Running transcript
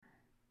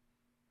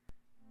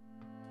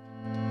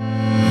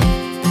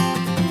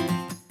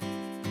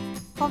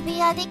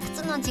Hobby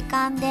Addicts の時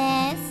間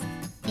で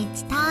す。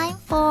It's time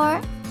for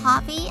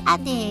Hobby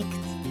Addicts.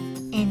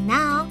 And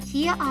now,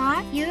 here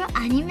are your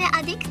anime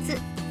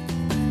addicts.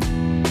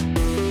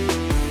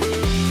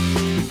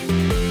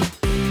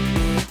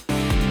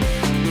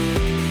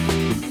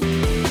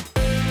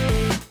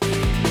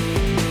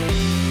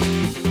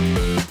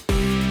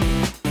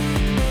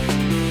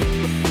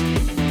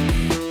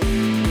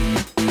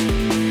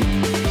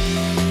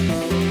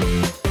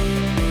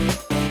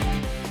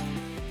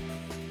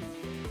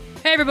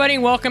 Hey everybody,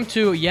 and welcome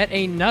to yet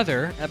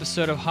another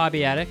episode of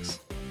Hobby Addicts.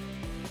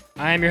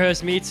 I am your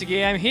host,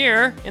 Mitsugi. I'm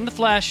here in the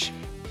flesh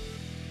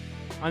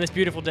on this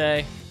beautiful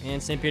day in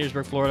St.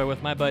 Petersburg, Florida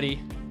with my buddy.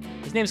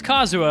 His name's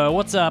Kazuo.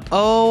 What's up?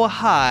 Oh,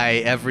 hi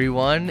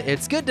everyone.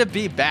 It's good to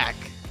be back.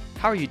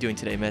 How are you doing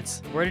today,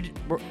 Mitz?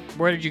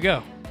 Where did you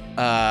go?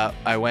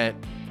 I went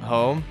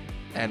home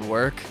and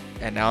work,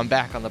 and now I'm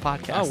back on the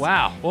podcast. Oh,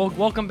 wow. Well,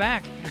 welcome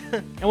back.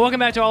 And welcome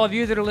back to all of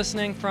you that are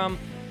listening from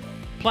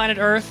planet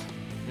Earth,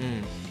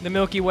 the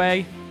Milky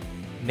Way,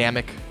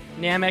 Namek.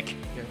 Yeah,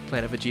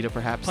 Planet Vegeta,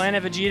 perhaps.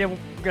 Planet Vegeta,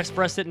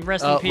 rest in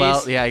peace.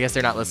 Well, yeah, I guess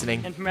they're not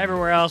listening. And from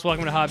everywhere else,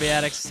 welcome to Hobby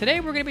Addicts. Today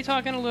we're going to be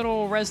talking a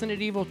little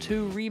Resident Evil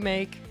 2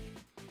 remake,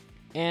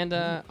 and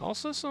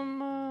also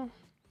some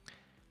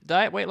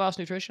diet, weight loss,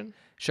 nutrition.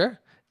 Sure.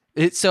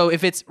 So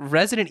if it's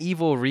Resident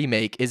Evil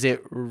remake, is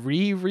it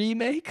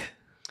remake?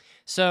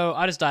 So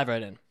I'll just dive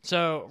right in.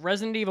 So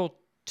Resident Evil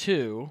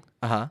 2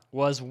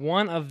 was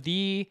one of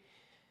the...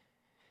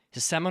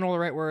 Is seminal the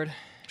right word?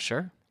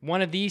 Sure.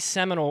 One of the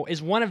seminal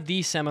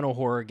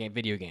horror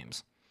video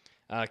games.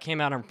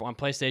 Came out on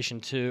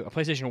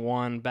PlayStation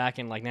 1 back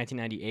in like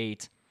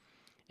 1998.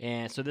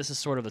 And so this is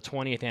sort of the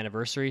 20th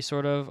anniversary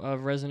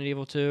of Resident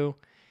Evil 2.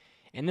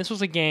 And this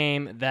was a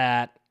game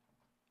that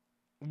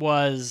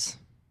was,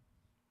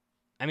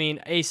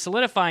 a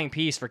solidifying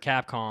piece for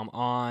Capcom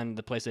on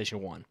the PlayStation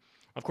 1.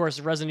 Of course,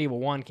 Resident Evil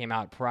 1 came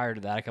out prior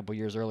to that a couple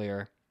years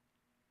earlier.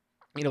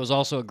 It was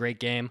also a great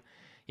game,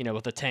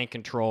 with the tank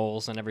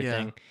controls and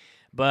everything. Yeah.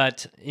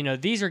 But,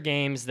 these are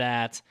games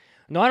that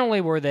not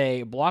only were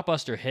they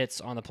blockbuster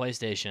hits on the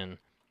PlayStation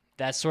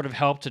that sort of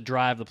helped to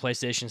drive the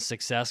PlayStation's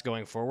success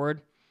going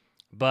forward,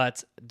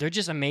 but they're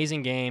just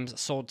amazing games,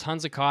 sold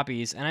tons of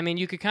copies. And,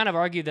 you could kind of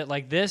argue that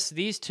like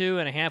these two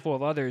and a handful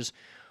of others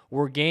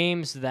were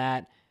games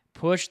that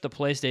pushed the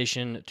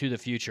PlayStation to the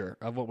future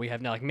of what we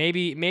have now. Like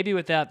maybe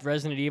without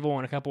Resident Evil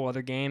and a couple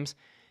other games,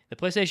 the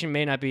PlayStation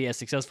may not be as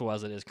successful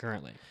as it is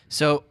currently.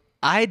 So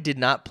I did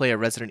not play a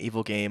Resident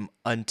Evil game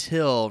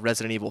until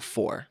Resident Evil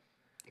 4,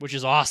 which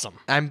is awesome.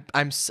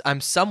 I'm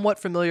somewhat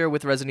familiar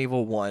with Resident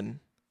Evil 1,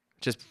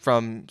 just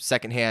from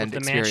secondhand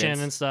with the experience.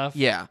 Mansion and stuff.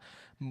 Yeah.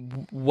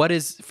 What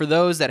is, for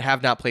those that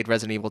have not played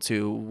Resident Evil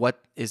 2, what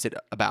is it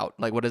about?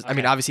 Like, what is?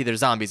 Okay. Obviously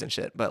there's zombies and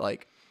shit, but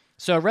like.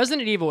 So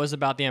Resident Evil is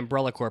about the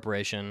Umbrella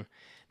Corporation,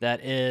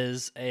 that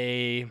is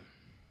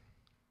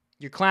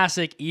your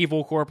classic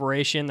evil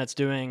corporation that's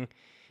doing.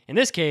 In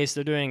this case,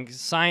 they're doing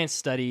science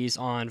studies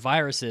on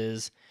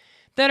viruses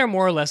that are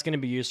more or less going to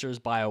be used as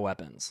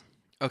bioweapons.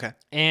 Okay.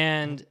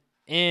 And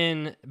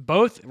in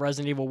both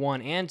Resident Evil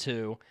 1 and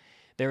 2,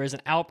 there is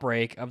an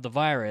outbreak of the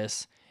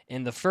virus.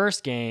 In the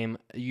first game,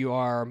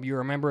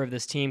 you're a member of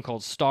this team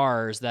called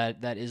STARS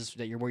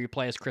where you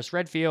play as Chris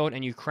Redfield,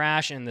 and you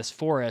crash in this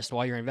forest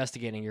while you're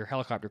investigating. Your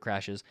helicopter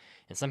crashes,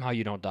 and somehow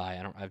you don't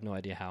die. I have no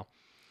idea how.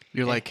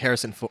 You're like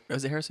Harrison Ford.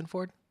 Was it Harrison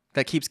Ford?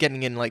 That keeps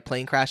getting in like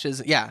plane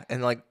crashes? Yeah,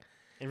 and like...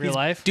 In real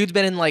life? Dude's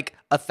been in like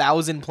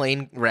 1,000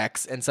 plane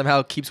wrecks and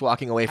somehow keeps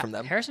walking away from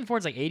them. Harrison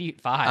Ford's like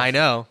 85. I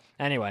know.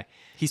 Anyway.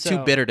 He's too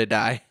bitter to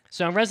die.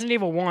 So in Resident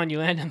Evil 1, you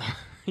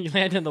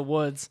land in the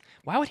woods.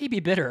 Why would he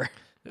be bitter?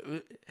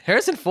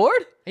 Harrison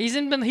Ford? He's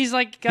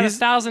like got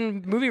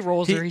 1,000 movie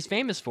roles that he's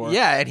famous for.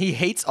 Yeah, and he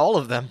hates all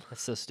of them.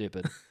 That's so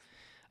stupid.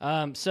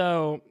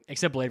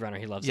 Except Blade Runner,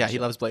 he loves. Yeah, he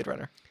loves Blade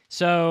Runner.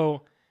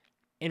 So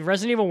in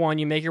Resident Evil 1,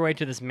 you make your way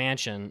to this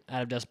mansion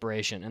out of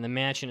desperation, and the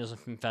mansion is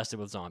infested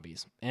with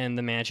zombies. And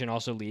the mansion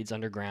also leads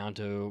underground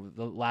to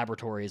the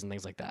laboratories and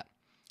things like that.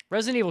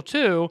 Resident Evil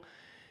 2,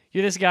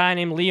 you're this guy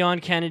named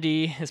Leon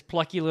Kennedy, this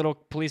plucky little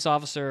police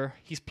officer.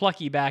 He's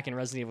plucky back in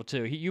Resident Evil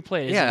 2. You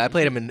played I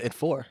played him in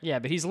 4. Yeah,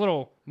 but he's a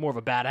little more of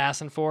a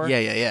badass in 4.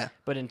 Yeah.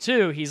 But in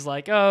 2, he's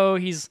like,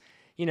 he's,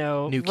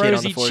 New kid rosy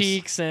on the force.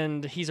 cheeks,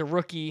 and he's a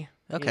rookie.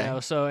 Okay.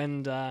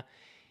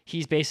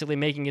 He's basically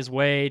making his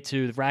way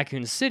to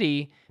Raccoon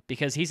City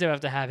because he's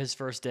about to have his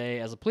first day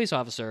as a police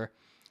officer.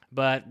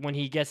 But when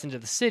he gets into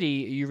the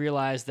city, you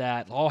realize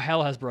that all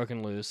hell has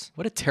broken loose.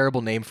 What a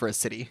terrible name for a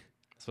city.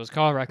 That's what it's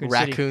called,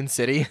 Raccoon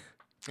City.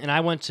 And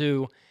I went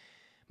to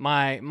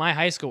my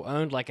high school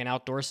owned like an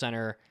outdoor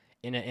center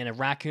in a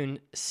Raccoon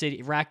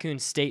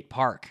State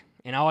Park,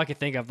 and all I could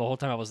think of the whole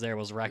time I was there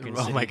was Raccoon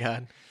City. Oh my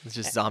god, it's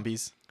just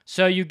zombies.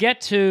 So you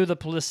get to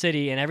the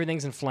city and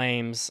everything's in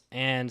flames,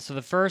 and so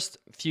the first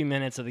few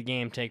minutes of the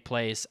game take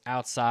place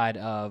outside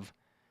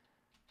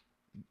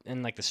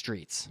in like the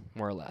streets,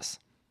 more or less.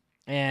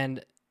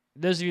 And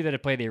those of you that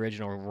have played the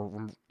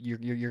original, you're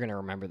going to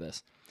remember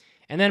this.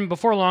 And then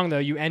before long, though,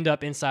 you end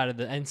up inside of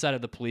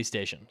the police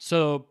station.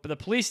 So the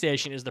police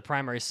station is the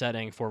primary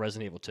setting for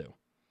Resident Evil 2.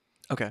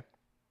 Okay.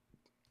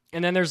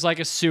 And then there's like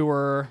a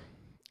sewer,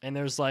 and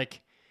there's like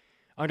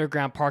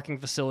underground parking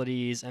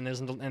facilities, and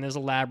there's a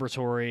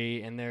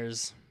laboratory, and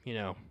there's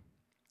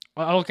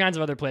all kinds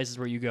of other places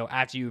where you go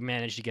after you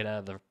manage to get out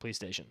of the police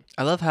station.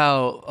 I love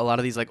how a lot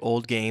of these like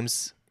old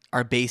games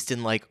are based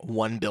in like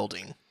one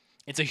building.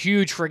 It's a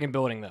huge friggin'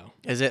 building, though.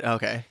 Is it?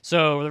 Okay.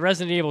 So the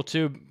Resident Evil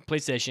 2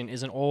 police station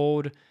is an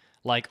old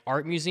like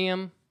art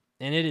museum,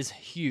 and it is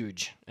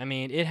huge. I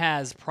mean, it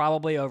has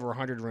probably over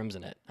 100 rooms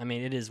in it. I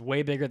mean, it is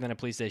way bigger than a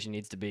police station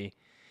needs to be.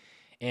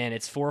 And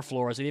it's 4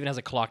 floors. It even has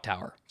a clock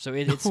tower. So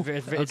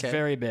it's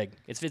very big.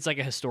 It's like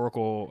a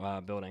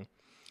historical building.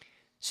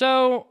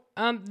 So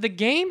the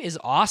game is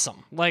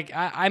awesome. Like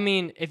I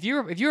mean, if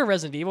you're a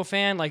Resident Evil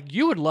fan, like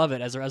you would love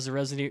it as a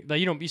Resident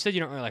Evil. You said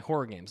you don't really like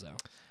horror games though.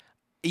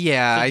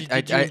 Yeah, so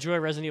did you enjoy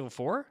Resident Evil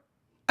 4?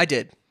 I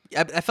did.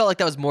 I felt like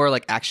that was more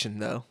like action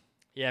though.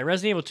 Yeah,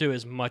 Resident Evil 2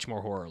 is much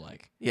more horror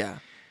like. Yeah.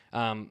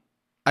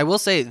 I will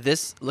say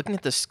this, looking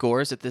at the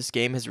scores that this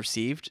game has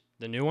received.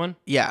 The new one?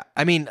 Yeah.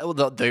 I mean,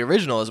 the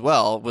original as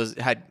well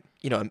had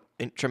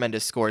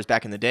tremendous scores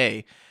back in the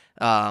day.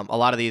 A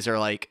lot of these are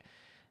like,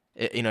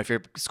 if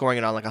you're scoring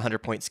it on like a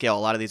 100-point scale,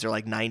 a lot of these are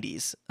like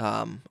 90s,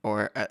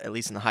 or at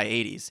least in the high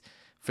 80s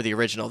for the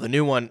original. The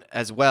new one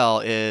as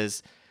well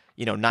is,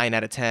 9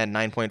 out of 10,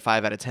 9.5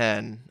 out of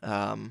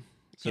 10.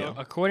 So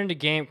according to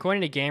game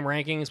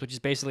rankings, which is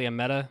basically a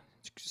meta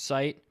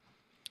site,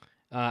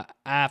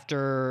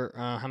 after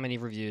how many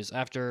reviews?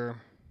 After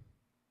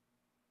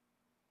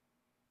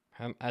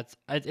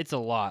it's a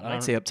lot.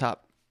 I'd say up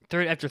top.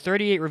 After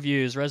 38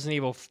 reviews, Resident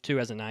Evil 2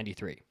 has a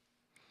 93.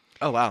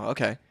 Oh wow,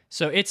 okay.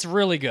 So it's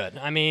really good.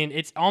 I mean,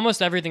 it's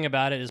almost everything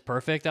about it is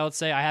perfect, I would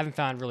say. I haven't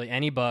found really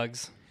any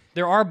bugs.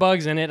 There are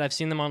bugs in it. I've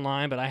seen them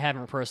online, but I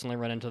haven't personally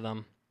run into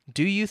them.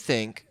 Do you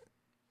think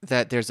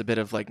that there's a bit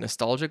of like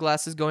nostalgia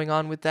glasses going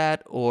on with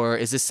that, or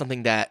is this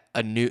something that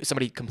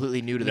somebody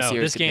completely new to the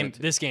series?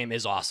 This game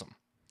is awesome.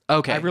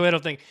 Okay. I really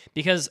don't think,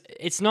 because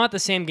it's not the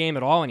same game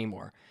at all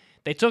anymore.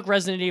 They took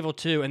Resident Evil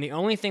 2, and the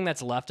only thing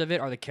that's left of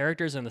it are the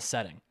characters and the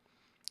setting.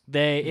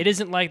 It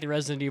isn't like the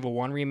Resident Evil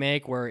 1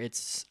 remake where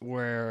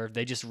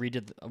they just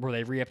re-upped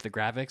the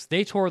graphics.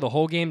 They tore the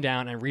whole game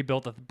down and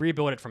rebuilt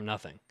it from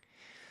nothing.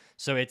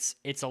 So it's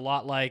a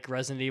lot like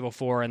Resident Evil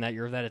 4 in that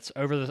it's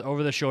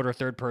over the shoulder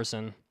third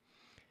person.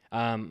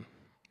 Sorry.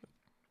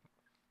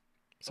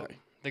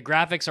 The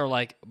graphics are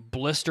like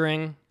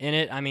blistering in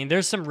it. I mean,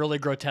 there's some really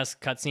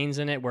grotesque cutscenes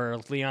in it where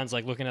Leon's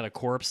like looking at a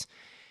corpse,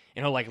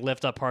 and he'll like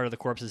lift up part of the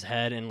corpse's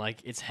head, and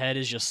like its head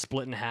is just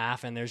split in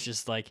half, and there's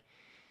just like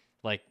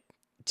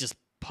just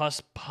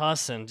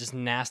pus and just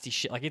nasty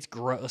shit. Like it's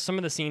gross. Some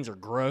of the scenes are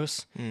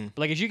gross. But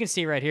like as you can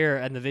see right here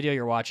in the video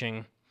you're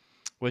watching,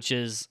 which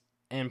is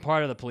in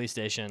part of the police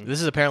station.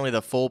 This is apparently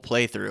the full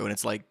playthrough, and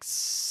it's like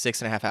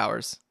 6.5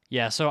 hours.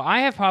 Yeah, so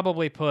I have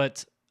probably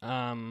put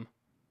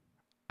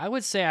I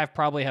would say I've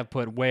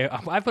put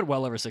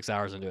well over 6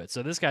 hours into it.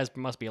 So this guy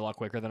must be a lot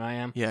quicker than I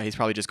am. Yeah, he's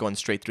probably just going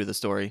straight through the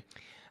story.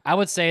 I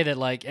would say that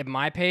like at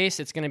my pace,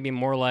 it's going to be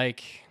more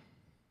like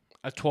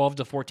a 12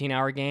 to 14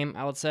 hour game,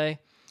 I would say.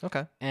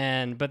 Okay.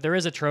 But there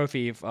is a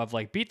trophy of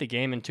like beat the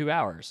game in 2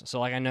 hours. So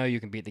like I know you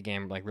can beat the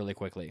game like really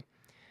quickly.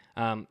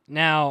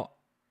 Now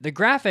the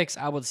graphics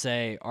I would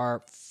say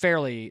are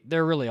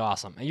they're really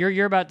awesome.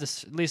 You're about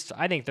to, at least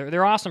I think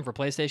they're awesome for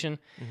PlayStation.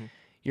 Mm-hmm.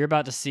 You're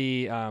about to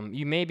see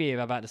you may be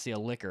about to see a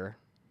licker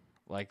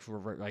like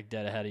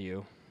dead ahead of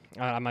you.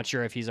 I'm not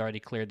sure if he's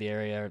already cleared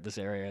this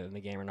area in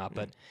the game or not,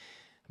 but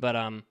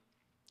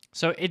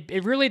so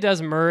it really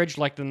does merge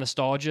like the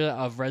nostalgia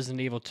of Resident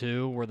Evil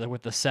 2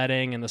 with the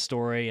setting and the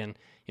story and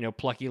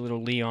plucky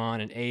little Leon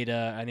and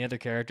Ada and the other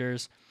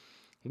characters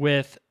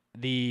with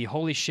the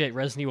holy shit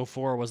Resident Evil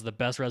 4 was the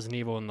best Resident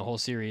Evil in the whole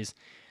series.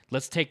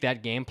 Let's take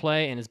that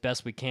gameplay and as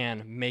best we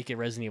can make it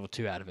Resident Evil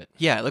 2 out of it.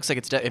 Yeah, it looks like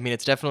it's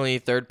definitely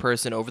third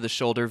person over the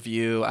shoulder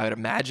view. I would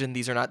imagine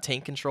these are not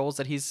tank controls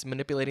that he's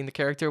manipulating the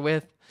character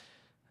with.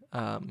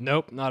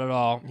 Nope, not at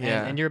all.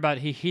 Yeah. And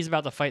he's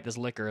about to fight this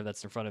licker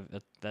that's in front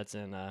of that's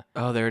in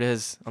oh, there it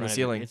is on the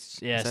ceiling.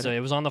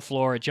 It was on the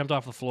floor, it jumped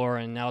off the floor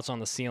and now it's on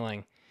the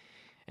ceiling.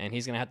 And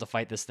he's going to have to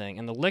fight this thing.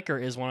 And the licker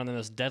is one of the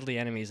most deadly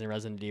enemies in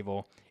Resident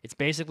Evil. It's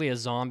basically a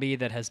zombie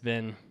that has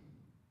been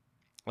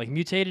like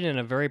mutated in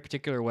a very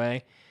particular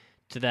way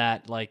to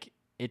that like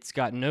it's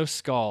got no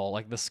skull.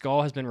 Like the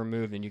skull has been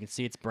removed and you can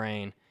see its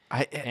brain.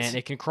 And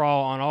it can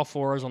crawl on all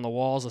fours on the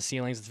walls, the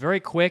ceilings. It's very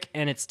quick,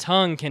 and its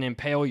tongue can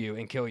impale you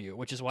and kill you,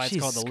 which is why it's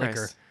called the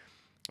licker.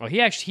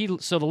 Oh,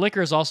 so the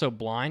licker is also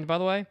blind, by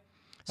the way.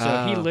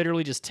 So he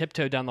literally just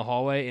tiptoed down the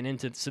hallway and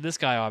into. So this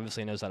guy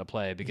obviously knows how to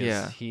play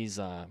because he's.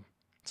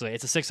 So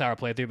it's a 6 hour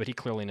playthrough, but he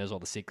clearly knows all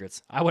the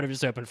secrets. I would have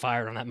just opened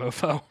fire on that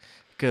mofo.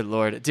 Good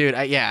Lord. Dude,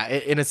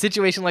 in a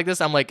situation like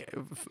this, I'm like,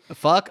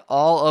 fuck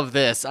all of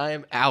this. I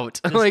am out.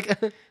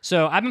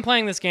 So I've been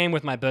playing this game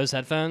with my Bose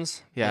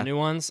headphones, the new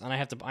ones, and I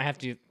have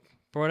to,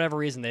 for whatever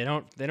reason, they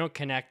don't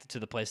connect to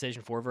the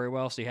PlayStation 4 very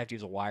well, so you have to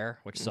use a wire,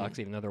 which sucks,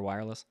 even though they're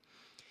wireless.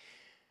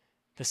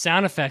 the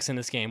sound effects in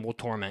this game will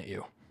torment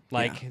you.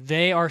 Like,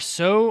 they are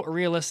so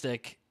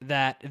realistic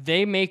that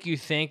they make you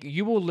think.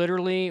 You will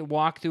literally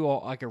walk through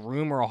a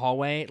room or a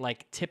hallway,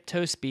 like,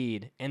 tiptoe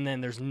speed, and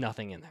then there's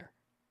nothing in there.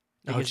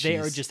 Because they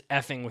are just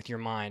effing with your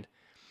mind.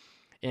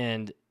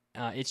 And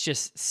it's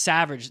just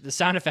savage. The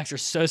sound effects are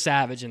so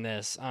savage in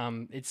this.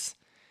 It's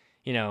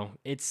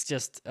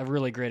just a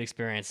really great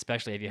experience,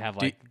 especially if you have,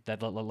 like,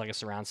 a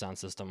surround sound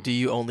system. Do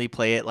you only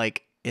play it,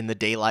 like, in the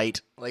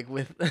daylight, like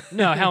with?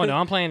 No, hell no.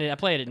 I play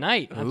it at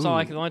night. That's the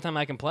only time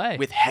I can play.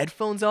 With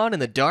headphones on in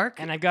the dark?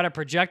 And I've got a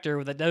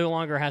projector that no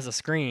longer has a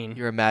screen.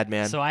 You're a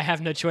madman. So I have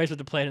no choice but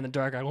to play it in the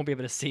dark. I won't be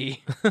able to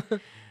see.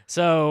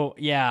 So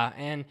yeah,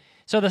 and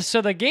so the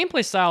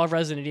gameplay style of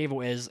Resident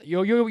Evil is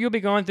you'll be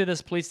going through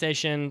this police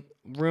station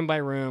room by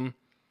room,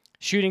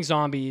 shooting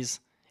zombies,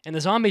 and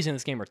the zombies in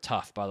this game are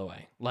tough. By the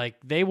way, like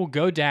they will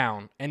go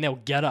down and they'll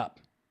get up.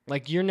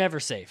 Like you're never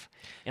safe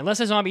unless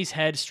a zombie's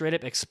head straight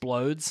up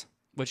explodes.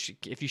 Which,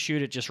 if you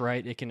shoot it just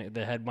right,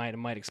 the head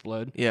might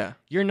explode. Yeah,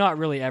 you're not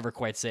really ever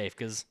quite safe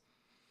because.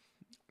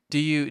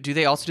 Do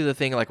they also do the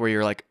thing like where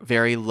you're like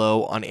very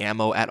low on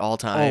ammo at all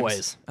times?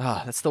 Always.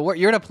 Ah, that's the worst.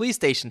 You're in a police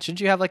station.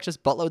 Shouldn't you have like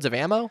just buttloads of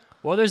ammo?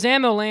 Well, there's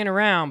ammo laying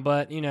around,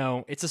 but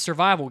it's a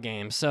survival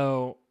game,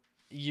 so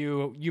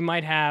you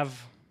might have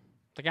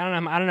like I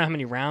don't know how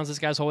many rounds this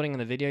guy's holding in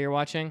the video you're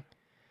watching,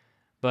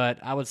 but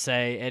I would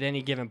say at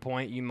any given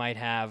point you might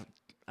have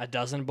a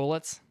dozen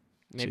bullets,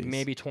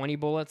 maybe 20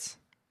 bullets.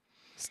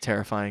 It's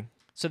terrifying.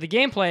 So the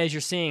gameplay, as you're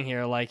seeing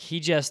here, like he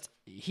just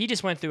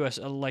went through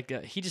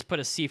he just put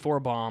a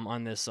C4 bomb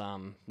on this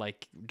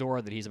like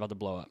door that he's about to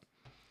blow up.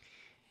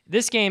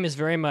 This game is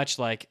very much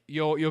like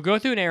you'll go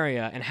through an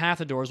area and half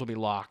the doors will be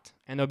locked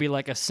and there'll be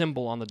like a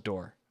symbol on the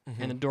door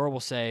and the door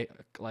will say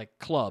like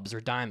clubs or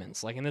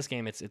diamonds. Like in this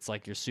game, it's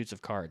like your suits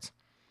of cards.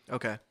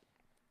 Okay.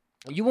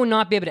 You will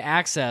not be able to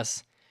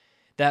access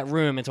that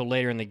room until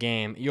later in the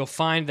game. You'll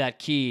find that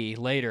key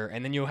later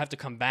and then you'll have to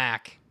come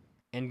back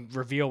and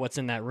reveal what's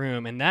in that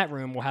room, and that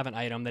room will have an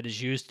item that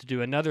is used to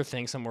do another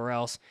thing somewhere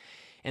else,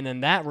 and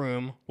then that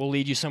room will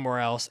lead you somewhere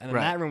else, and then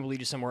that room will lead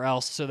you somewhere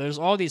else. So there's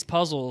all these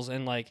puzzles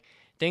and like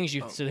things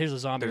you. So here's a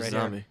zombie right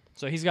here.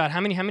 So he's got how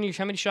many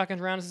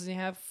shotgun rounds does he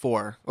have?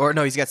 4. Or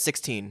no, he's got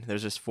 16.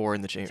 There's just 4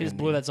 in the chamber. He just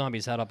blew that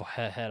zombie's head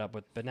up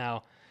with. But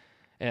now,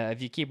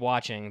 if you keep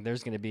watching,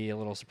 there's going to be a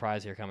little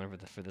surprise here coming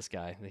for this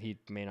guy that he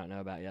may not know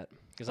about yet,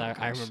 because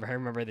I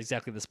remember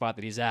exactly the spot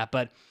that he's at,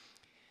 but.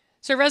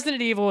 So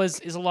Resident Evil is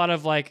a lot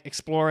of like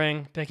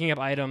exploring, picking up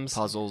items,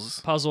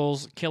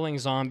 puzzles, killing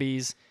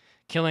zombies,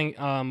 killing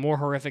more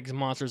horrific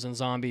monsters and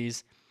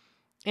zombies,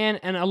 and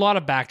a lot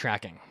of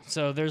backtracking.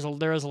 So there is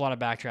a lot of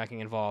backtracking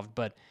involved.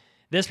 But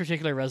this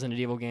particular Resident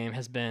Evil game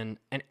has been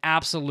an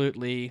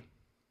absolutely,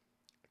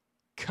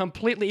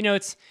 completely.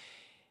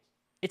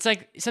 It's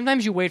like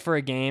sometimes you wait for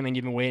a game and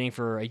you've been waiting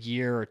for a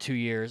year or 2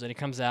 years, and it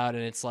comes out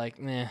and it's like,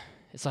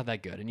 it's not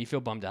that good, and you feel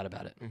bummed out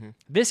about it. Mm-hmm.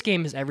 This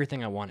game is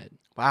everything I wanted.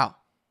 Wow.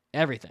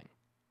 Everything.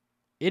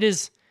 It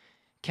is.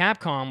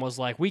 Capcom was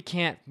like, we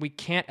can't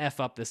F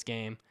up this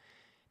game.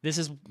 This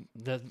is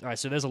all right.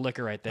 So there's a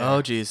liquor right there.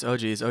 Oh geez.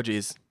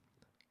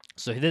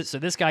 So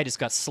this guy just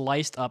got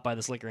sliced up by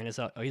this liquor in his.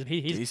 Oh,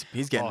 he's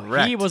getting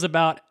wrecked. He was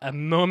about a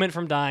moment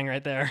from dying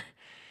right there.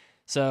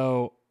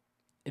 So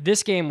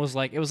this game was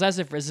like it was as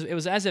if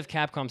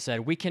Capcom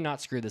said, we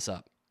cannot screw this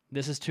up.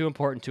 This is too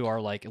important to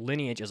our like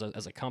lineage as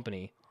a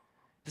company.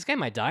 This guy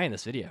might die in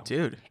this video,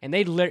 dude. And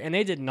they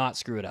did not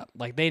screw it up.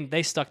 Like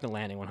they stuck the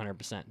landing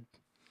 100%.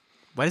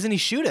 Why doesn't he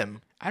shoot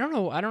him? I don't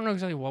know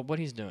exactly what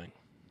he's doing.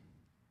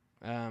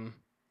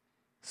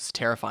 It's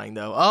terrifying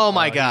though. Oh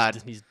my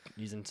god,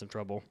 he's in some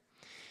trouble.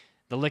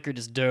 The liquor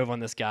just dove on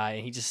this guy,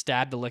 and he just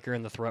stabbed the liquor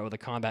in the throat with a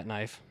combat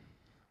knife.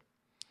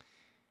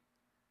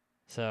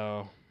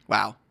 So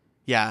wow,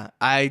 yeah,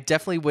 I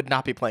definitely would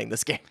not be playing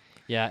this game.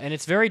 Yeah, and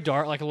it's very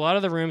dark. Like a lot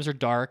of the rooms are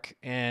dark,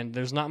 and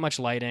there's not much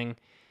lighting.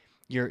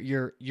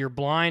 You're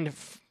blind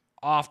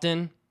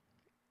often,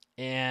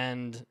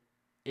 and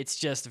it's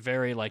just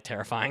very like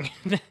terrifying.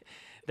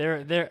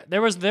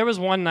 there was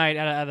one night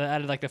out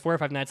of like the 4 or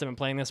 5 nights I've been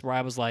playing this where I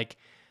was like,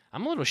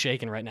 I'm a little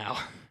shaken right now.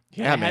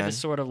 Yeah, I had to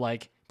sort of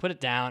like put it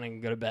down and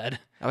go to bed.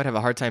 I would have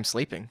a hard time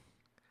sleeping.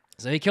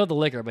 So he killed the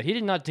liquor, but he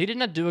did not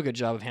do a good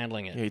job of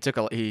handling it.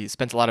 Yeah, he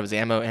spent a lot of his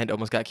ammo and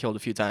almost got killed a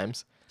few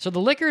times. So the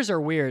liquors are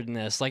weird in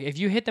this. Like if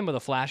you hit them with a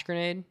flash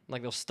grenade,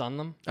 like they'll stun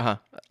them.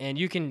 And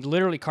you can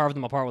literally carve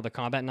them apart with a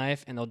combat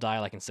knife, and they'll die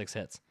like in 6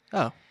 hits.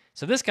 Oh.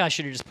 So this guy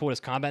should have just pulled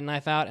his combat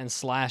knife out and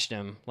slashed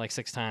him like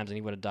 6 times, and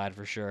he would have died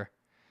for sure.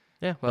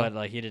 Yeah, well. But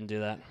like he didn't do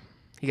that.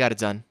 He got it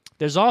done.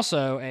 There's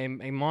also a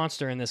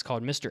monster in this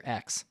called Mr.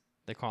 X,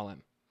 they call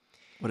him.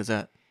 What is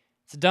that?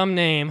 It's a dumb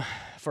name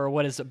for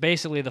what is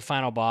basically the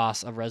final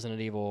boss of Resident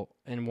Evil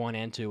in 1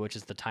 and 2, which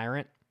is the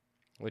Tyrant,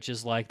 which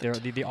is like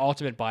the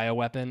ultimate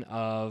bioweapon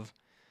of...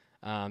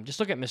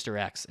 just look at Mr.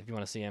 X if you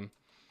want to see him.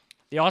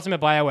 The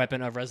ultimate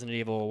bioweapon of Resident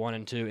Evil 1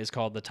 and 2 is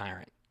called the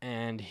Tyrant.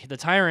 And the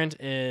Tyrant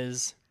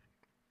is...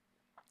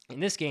 In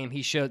this game,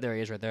 there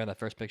he is right there, that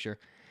first picture.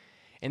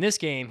 In this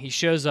game, he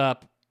shows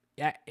up...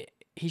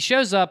 he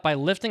shows up by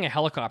lifting a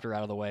helicopter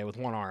out of the way with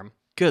one arm,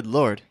 Good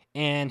Lord.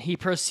 and he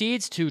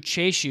proceeds to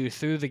chase you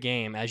through the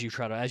game as you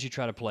try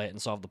to play it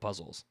and solve the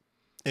puzzles.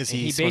 Is And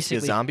he supposed to be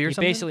a zombie or he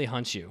something? basically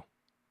hunts you,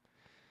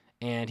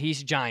 and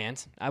he's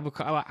giant. I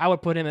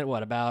would put him at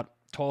what, about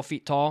 12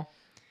 feet tall,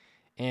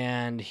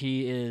 and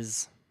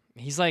he's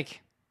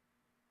like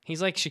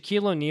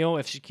Shaquille O'Neal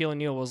if Shaquille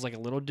O'Neal was like a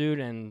little dude,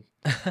 and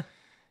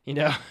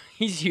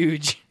he's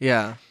huge.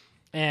 Yeah.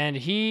 And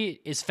he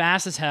is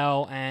fast as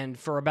hell, and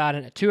for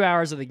about 2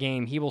 hours of the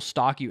game, he will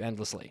stalk you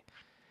endlessly.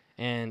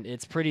 And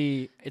it's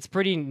pretty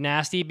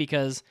nasty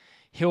because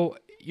you'll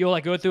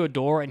like go through a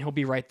door and he'll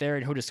be right there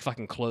and he'll just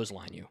fucking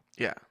clothesline you.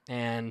 Yeah.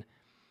 And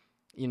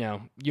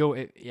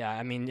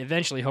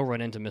eventually he'll run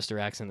into Mr.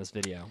 X in this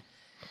video.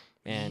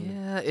 And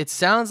yeah, it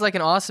sounds like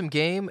an awesome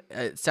game.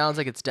 It sounds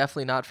like it's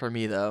definitely not for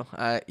me though.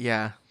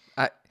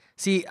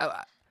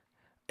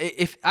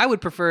 If I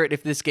would prefer it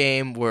if this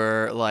game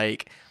were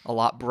like a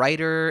lot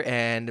brighter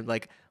and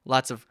like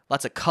lots of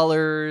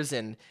colors,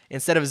 and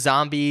instead of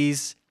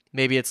zombies,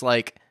 maybe it's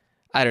like,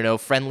 I don't know,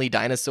 friendly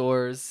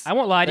dinosaurs. I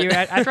won't lie to you.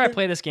 After I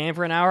play this game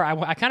for an hour,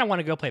 I kind of want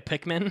to go play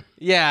Pikmin.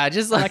 Yeah,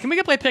 just like Can we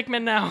go play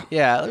Pikmin now?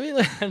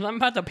 yeah. I'm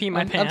about to pee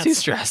my pants. I'm too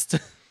stressed.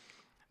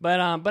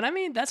 But I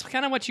mean, that's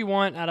kind of what you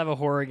want out of a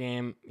horror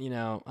game,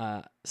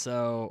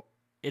 so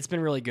it's been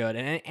really good.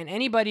 And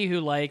anybody who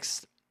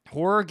likes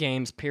horror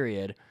games,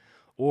 period,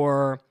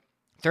 or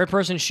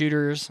third-person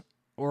shooters,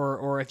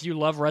 or if you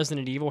love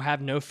Resident Evil,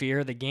 have no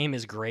fear. The game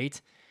is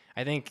great.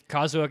 I think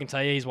Kazuo can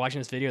tell you, he's watching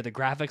this video, the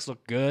graphics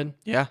look good.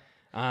 Yeah.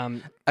 I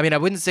mean, I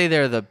wouldn't say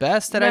they're the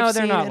best that I've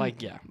seen. No, they're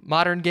not in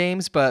modern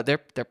games, but they're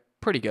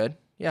pretty good.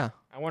 Yeah.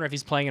 I wonder if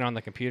he's playing it on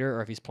the computer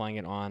or if he's playing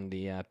it on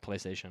the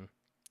PlayStation.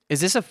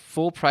 Is this a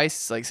full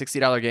price, like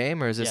 $60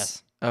 game, or is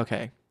this? Yes.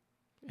 Okay.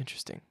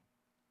 Interesting.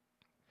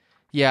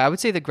 Yeah, I would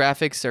say the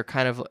graphics are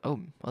kind of. Oh,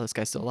 well, this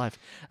guy's still alive.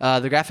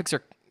 The graphics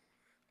are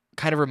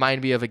kind of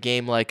remind me of a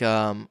game like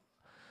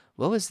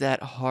what was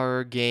that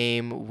horror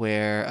game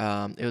where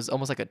it was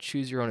almost like a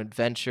choose your own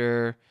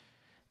adventure,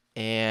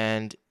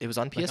 and it was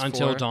on PS4. Like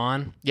Until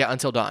Dawn. Yeah,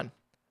 Until Dawn.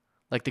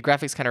 Like the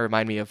graphics kind of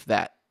remind me of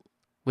that,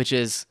 which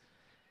is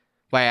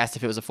why I asked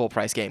if it was a full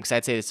price game, because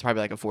I'd say it's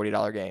probably like a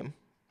 $40 game,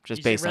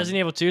 just based on Resident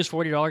Evil 2 is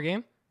 $40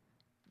 game.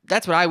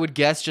 That's what I would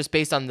guess, just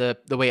based on the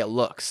way it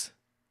looks.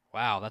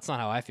 Wow, that's not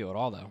how I feel at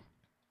all, though.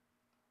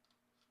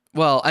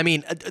 Well, I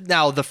mean,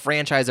 now the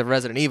franchise of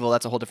Resident Evil,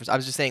 that's a whole different. I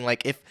was just saying,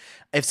 like,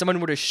 if someone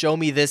were to show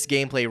me this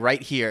gameplay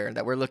right here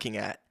that we're looking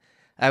at,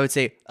 I would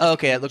say, oh,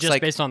 okay, it looks just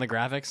like based on the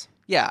graphics.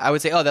 Yeah, I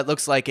would say, oh, that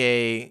looks like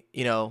a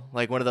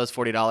like one of those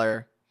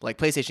 $40 like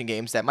PlayStation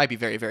games that might be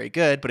very, very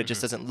good, but it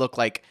just doesn't look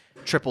like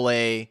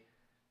AAA.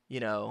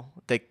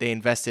 They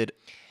invested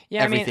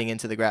everything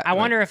into the graphics. I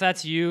wonder if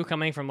that's you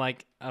coming from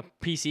like a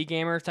PC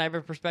gamer type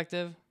of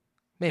perspective.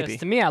 Maybe.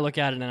 To me, I look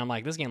at it and I'm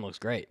like, this game looks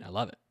great. I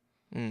love it.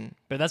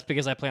 But that's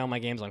because I play all my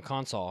games on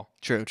console.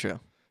 True.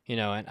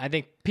 And I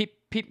think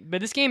but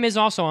this game is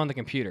also on the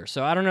computer.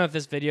 So I don't know if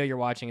this video you're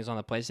watching is on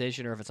the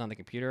PlayStation or if it's on the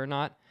computer or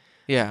not.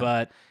 Yeah.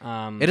 But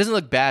it doesn't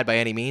look bad by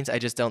any means. I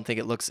just don't think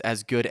it looks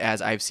as good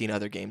as I've seen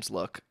other games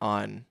look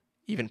on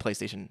even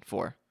PlayStation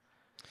 4.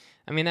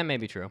 I mean, that may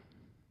be true.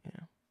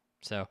 Yeah.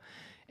 So,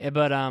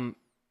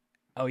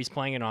 he's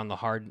playing it on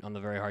the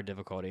very hard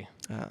difficulty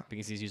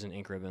because he's using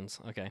ink ribbons.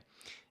 Okay.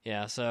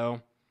 Yeah.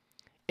 So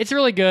it's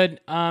really good.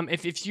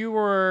 If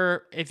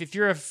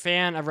you're a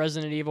fan of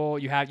Resident Evil,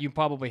 you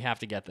probably have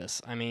to get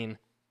this. I mean,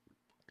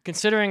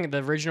 considering the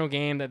original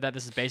game that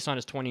this is based on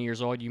is 20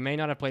 years old, you may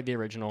not have played the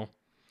original.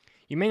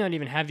 You may not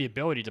even have the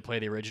ability to play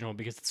the original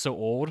because it's so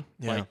old.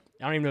 Yeah. Like,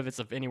 I don't even know if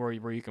it's anywhere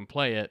where you can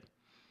play it.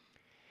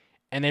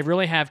 And they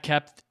really have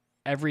kept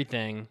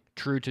everything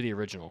true to the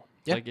original.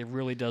 Yeah. Like, it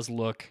really does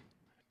look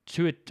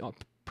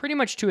pretty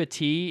much to a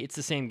T. It's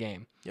the same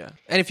game. Yeah.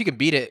 And if you can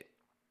beat it,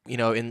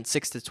 in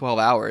 6 to 12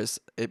 hours,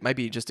 it might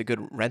be just a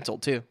good rental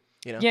too.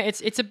 Yeah,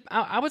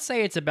 I would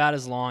say it's about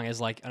as long as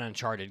like an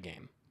Uncharted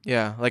game.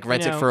 Yeah, like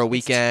rent it for a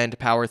weekend,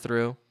 power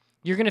through.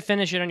 You're gonna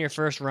finish it on your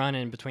first run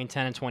in between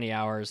 10 and 20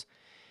 hours,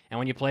 and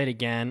when you play it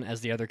again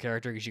as the other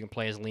character, because you can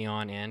play as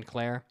Leon and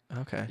Claire.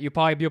 Okay. You'll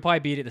probably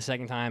beat it the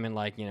second time in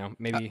like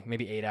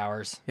maybe 8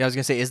 hours. Yeah, I was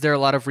gonna say, is there a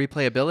lot of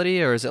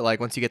replayability, or is it like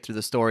once you get through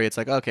the story, it's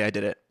like, okay, I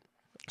did it?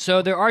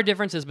 So there are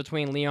differences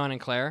between Leon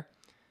and Claire.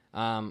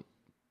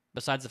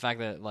 Besides the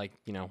fact that, like,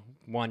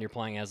 one you're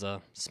playing as a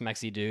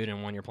smexy dude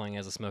and one you're playing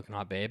as a smoking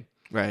hot babe.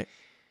 Right.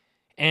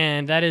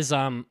 And that is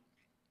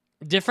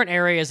different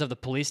areas of the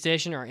police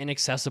station are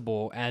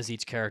inaccessible as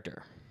each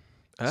character.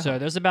 Oh. So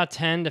there's about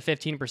 10 to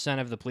 15%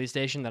 of the police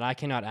station that I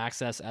cannot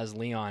access as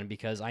Leon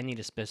because I need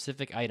a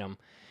specific item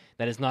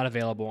that is not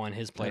available on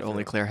his playthrough.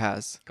 Only Claire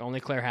has.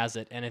 Only Claire has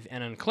it. And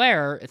on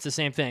Claire, it's the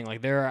same thing.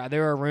 Like there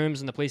are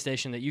rooms in the police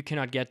station that you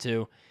cannot get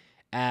to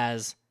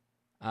as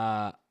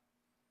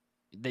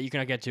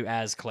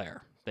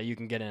Claire, that you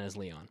can get in as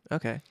Leon.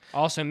 Okay.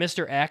 Also,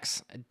 Mr.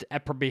 X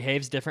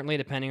behaves differently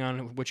depending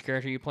on which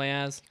character you play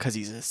as. Because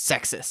he's a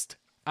sexist.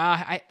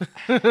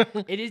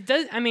 It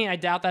does. I mean, I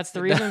doubt that's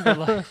the reason.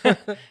 But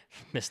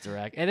Mr.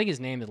 X, I think his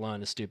name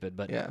alone is stupid.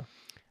 But yeah.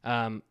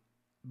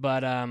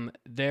 But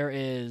there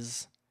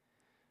is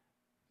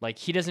like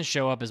he doesn't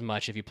show up as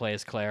much if you play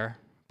as Claire,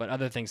 but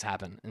other things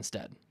happen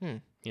instead.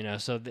 You know,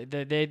 so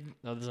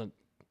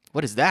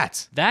What is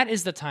that? that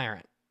is the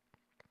tyrant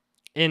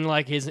in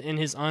like his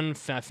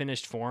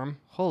unfinished form.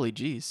 Holy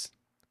jeez.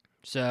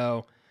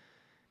 So,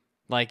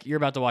 like, you're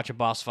about to watch a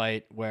boss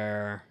fight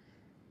where,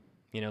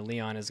 you know,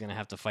 Leon is going to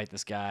have to fight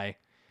this guy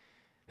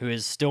who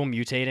is still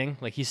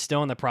mutating. Like, he's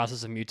still in the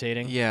process of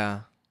mutating.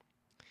 Yeah.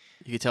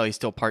 You can tell he's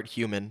still part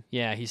human.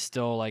 Yeah, he's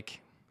still,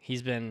 like,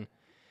 he's been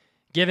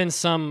given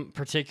some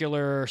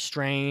particular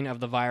strain of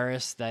the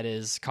virus that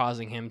is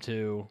causing him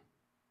to,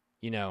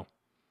 you know,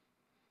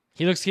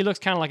 he looks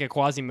kind of like a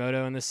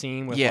Quasimodo in the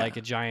scene with, like,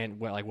 a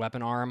giant, like,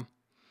 weapon arm.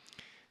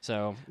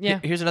 So, yeah.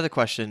 Here's another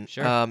question.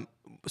 Sure.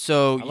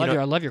 So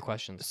I love your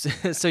questions.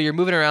 So you're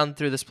moving around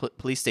through this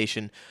police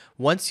station.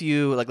 Once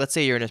you like, let's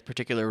say you're in a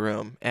particular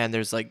room and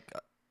there's like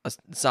a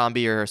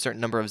zombie or a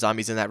certain number of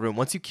zombies in that room.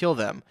 Once you kill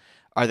them,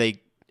 are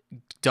they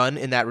done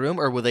in that room,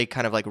 or will they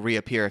kind of like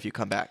reappear if you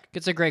come back?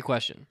 It's a great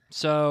question.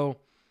 So,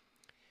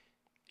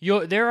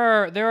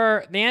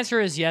 the answer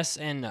is yes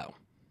and no.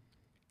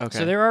 Okay.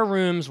 So there are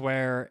rooms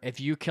where if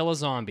you kill a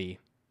zombie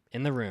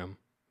in the room,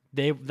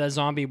 the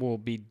zombie will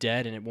be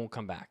dead and it won't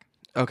come back.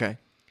 Okay.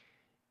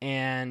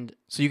 And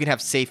so you can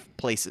have safe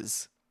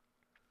places.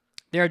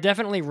 There are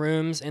definitely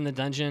rooms in the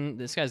dungeon.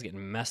 This guy's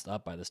getting messed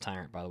up by this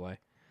tyrant, by the way.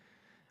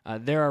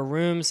 There are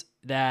rooms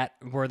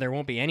where there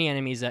won't be any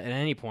enemies at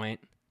any point.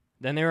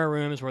 Then there are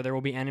rooms where there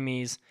will be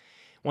enemies.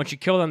 Once you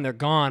kill them, they're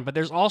gone. But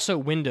there's also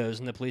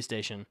windows in the police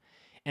station,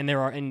 and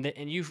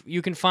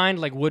you can find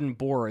like wooden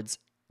boards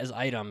as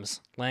items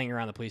laying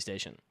around the police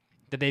station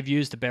that they've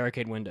used to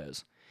barricade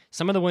windows.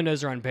 Some of the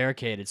windows are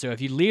unbarricaded, so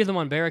if you leave them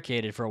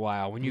unbarricaded for a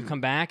while, when you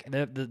come back,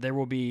 there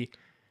will be,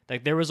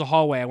 like, there was a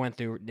hallway I went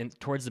through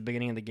towards the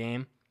beginning of the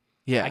game.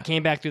 Yeah. I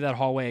came back through that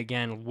hallway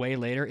again way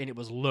later, and it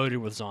was loaded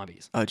with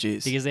zombies. Oh,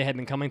 jeez. Because they had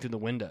been coming through the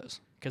windows,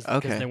 because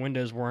their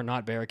windows were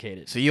not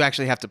barricaded. So you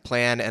actually have to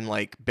plan and,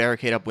 like,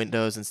 barricade up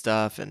windows and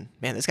stuff, and,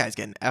 man, this guy's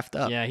getting effed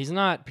up. Yeah, he's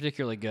not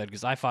particularly good,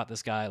 because I fought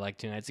this guy, like,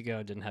 2 nights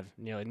ago, didn't have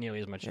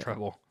nearly as much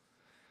trouble.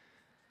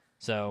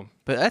 So,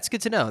 but that's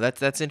good to know.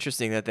 That's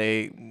interesting that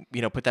they,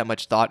 put that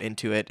much thought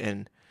into it,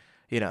 and,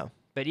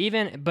 But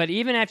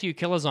even after you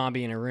kill a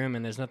zombie in a room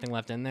and there's nothing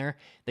left in there,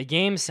 the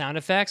game's sound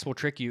effects will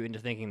trick you into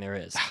thinking there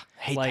is.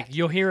 Like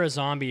you'll hear a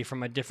zombie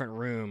from a different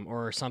room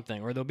or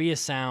something, or there'll be a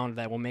sound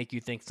that will make you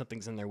think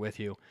something's in there with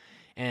you,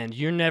 and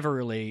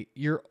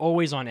you're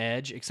always on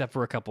edge except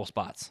for a couple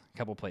spots, a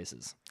couple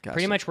places. Gotcha.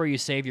 Pretty much where you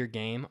save your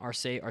game are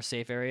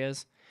safe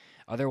areas.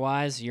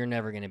 Otherwise, you're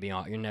never gonna be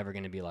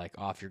like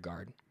off your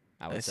guard.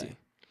 I would say.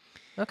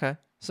 Okay.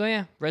 So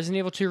yeah, Resident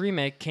Evil 2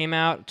 Remake came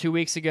out 2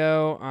 weeks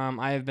ago.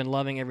 I have been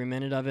loving every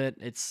minute of it.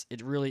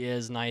 It really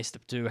is nice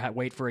to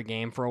wait for a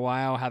game for a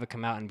while, have it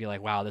come out, and be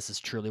like, wow, this is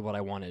truly what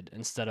I wanted,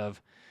 instead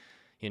of,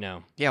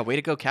 Yeah, way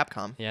to go,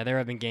 Capcom. Yeah, there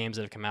have been games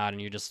that have come out,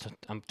 and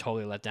I'm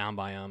totally let down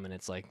by them, and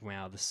it's like,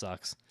 wow, this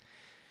sucks.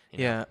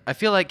 Yeah, I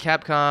feel like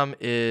Capcom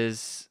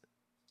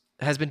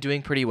has been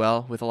doing pretty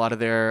well with a lot of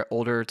their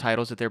older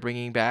titles that they're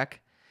bringing back.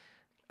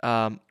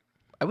 I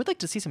would like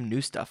to see some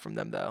new stuff from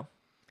them, though.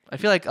 I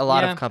feel like a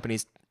lot of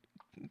companies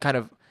kind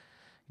of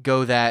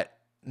go that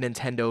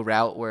Nintendo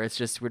route where it's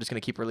just, we're just going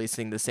to keep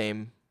releasing the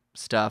same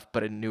stuff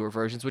but in newer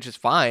versions, which is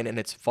fine and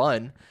it's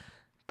fun.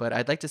 But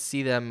I'd like to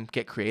see them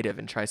get creative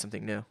and try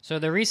something new. So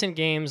the recent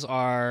games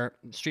are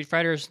Street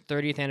Fighter's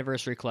 30th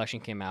Anniversary Collection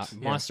came out,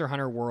 Monster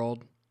Hunter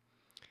World,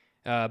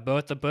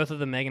 both of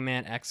the Mega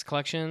Man X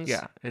collections.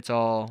 Yeah, it's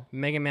all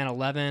Mega Man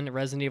 11,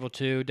 Resident Evil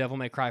 2, Devil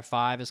May Cry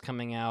 5 is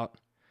coming out.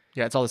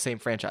 Yeah, it's all the same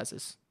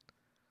franchises.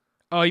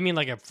 Oh, you mean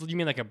like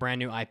a brand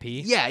new IP?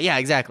 Yeah,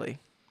 exactly.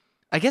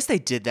 I guess they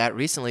did that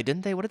recently,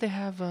 didn't they? What did they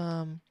have?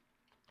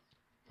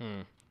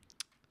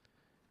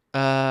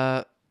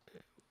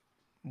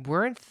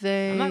 Weren't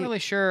they? I'm not really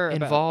sure.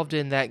 Involved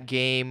in that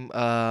game.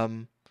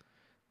 What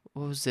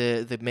was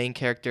it? The main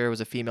character was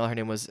a female. Her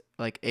name was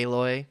like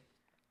Aloy.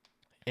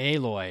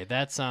 Aloy.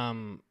 That's You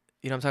know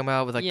what I'm talking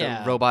about with like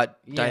the robot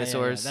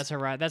dinosaurs.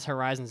 Yeah. That's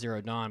Horizon Zero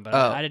Dawn. But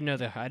I didn't know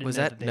that. Was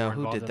know that? They No, were who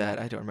involved did in that?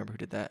 I don't remember who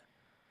did that.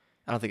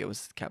 I don't think it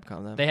was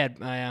Capcom though. They had.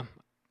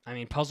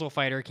 Puzzle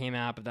Fighter came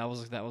out, but that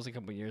was a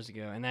couple years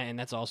ago, and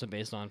that's also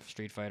based on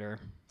Street Fighter,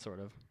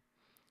 sort of.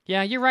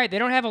 Yeah, you're right. They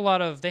haven't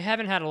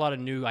had a lot of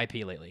new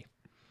IP lately.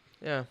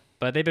 Yeah.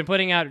 But they've been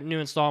putting out new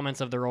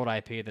installments of their old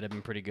IP that have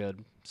been pretty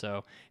good.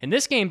 So, and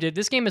this game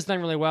has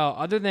done really well,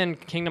 other than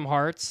Kingdom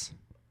Hearts,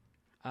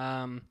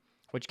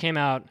 which came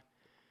out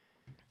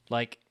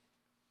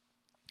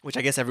which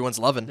I guess everyone's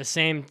loving. the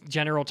same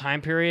general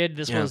time period.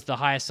 This was the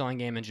highest selling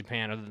game in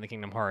Japan, other than the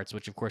Kingdom Hearts,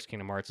 which of course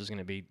Kingdom Hearts is going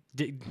to be.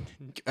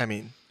 I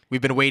mean,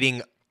 we've been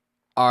waiting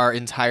our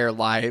entire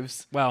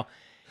lives. Well,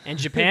 and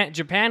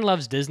Japan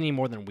loves Disney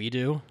more than we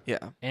do. Yeah.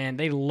 And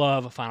they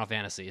love Final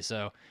Fantasy,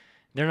 so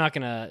they're not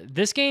gonna.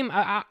 This game,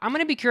 I'm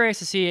gonna be curious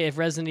to see if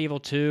Resident Evil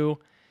 2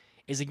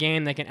 is a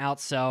game that can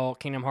outsell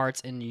Kingdom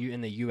Hearts in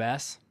the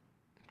U.S.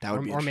 That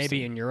would be or maybe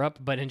interesting. in Europe,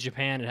 but in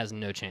Japan it has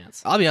no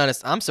chance. I'll be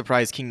honest. I'm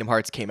surprised Kingdom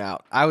Hearts came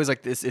out. I was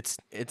like, it's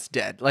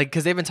dead. Like,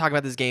 because they've been talking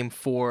about this game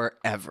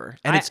forever,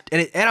 and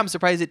and I'm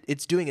surprised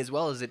it's doing as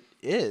well as it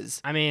is.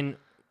 I mean,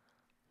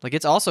 Like,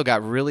 it's also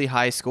got really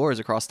high scores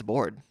across the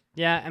board.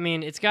 yeah, I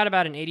mean, it's got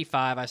about an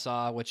 85 I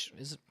saw, which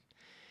is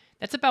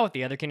that's about what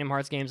the other Kingdom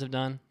Hearts games have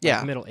done. Yeah.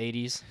 Like middle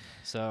 80s.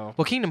 So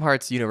Well, Kingdom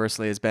Hearts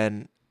universally has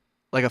been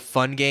like a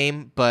fun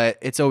game, but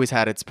it's always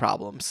had its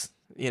problems.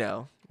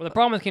 well, the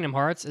problem with Kingdom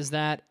Hearts is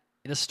that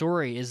the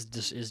story is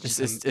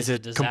It's a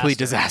a complete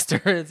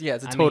disaster. It's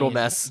a total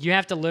mess. You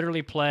have to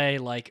literally play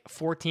like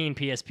 14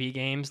 PSP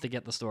games to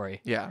get the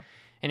story. Yeah.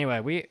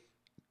 Anyway,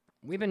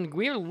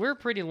 we're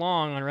pretty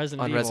long on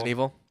Resident Evil. Resident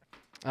Evil.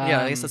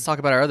 Yeah, I guess let's talk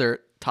about our other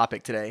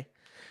topic today,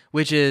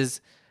 which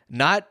is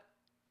not.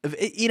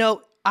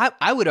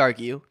 I would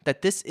argue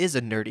that this is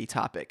a nerdy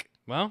topic.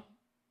 Well,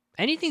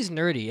 anything's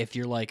nerdy if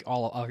you're like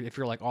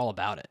all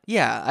about it.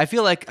 Yeah, I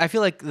feel like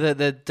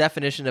the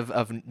definition of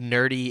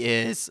nerdy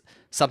is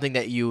something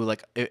that you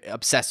like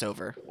obsess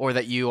over, or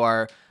that you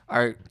are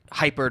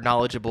hyper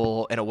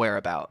knowledgeable and aware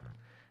about.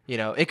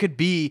 It could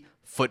be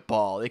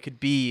football. It could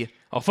be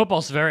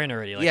football's very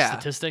nerdy, like Yeah.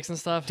 statistics and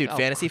stuff. Dude,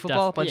 fantasy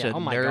football, a bunch of oh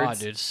my nerds. god,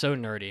 dude, so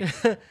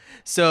nerdy.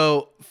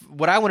 So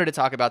what I wanted to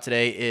talk about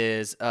today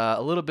is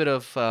a little bit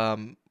of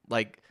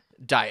like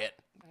diet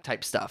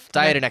type stuff,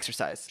 diet and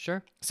exercise.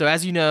 Sure. So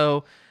as you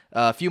know,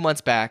 a few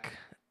months back,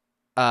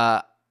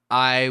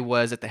 I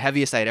was at the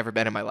heaviest I had ever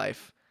been in my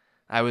life.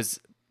 I was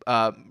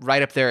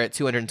right up there at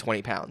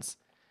 220 pounds,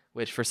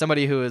 which for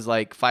somebody who is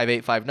like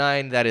 5'8",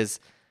 5'9", that is,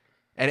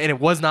 and it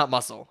was not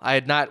muscle. I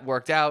had not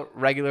worked out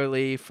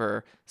regularly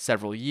for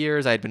several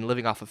years. I had been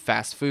living off of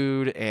fast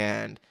food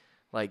and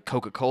like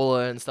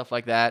Coca-Cola and stuff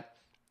like that,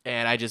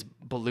 and I just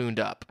ballooned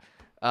up.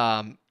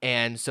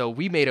 And so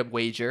we made a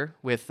wager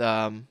with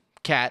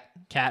Kat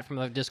From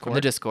the Discord. from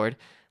the Discord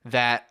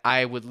that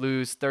I would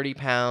lose 30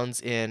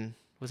 pounds in,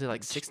 was it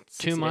like 60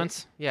 2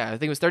 months? days? Yeah, I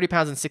think it was 30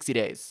 pounds in 60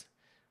 days,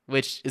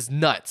 which is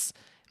nuts,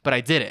 but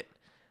I did it.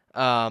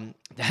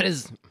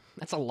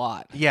 That's a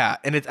lot. Yeah,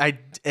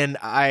 and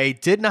I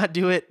did not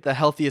do it the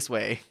healthiest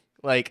way.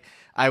 Like,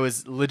 I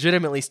was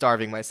legitimately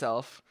starving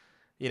myself.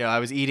 I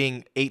was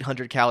eating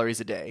 800 calories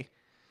a day.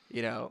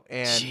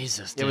 And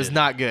Jesus, it was dude.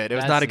 not good. It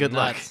was That's not a good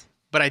look. nuts.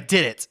 But I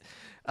did it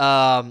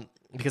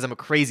because I'm a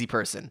crazy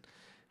person.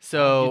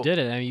 So You did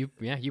it. I mean,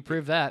 you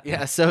proved that.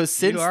 yeah. So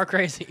You are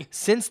crazy.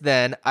 since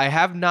then, I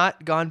have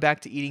not gone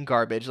back to eating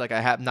garbage. Like,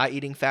 I have not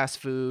eating fast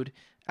food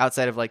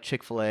outside of like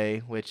Chick-fil-A,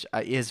 which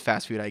is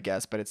fast food, I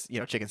guess, but it's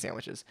chicken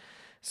sandwiches.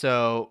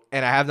 So,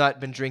 and I have not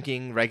been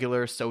drinking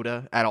regular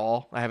soda at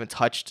all. I haven't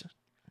touched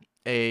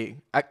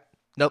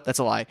nope, that's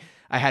a lie.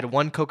 I had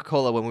one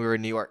Coca-Cola when we were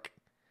in New York.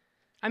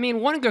 I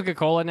mean, one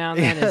Coca-Cola now and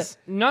then is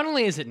not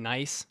only is it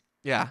nice.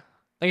 Yeah.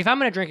 Like if I'm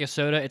gonna drink a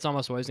soda, it's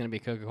almost always gonna be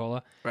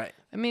Coca-Cola. Right.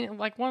 I mean,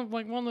 like one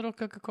little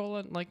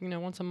Coca-Cola, like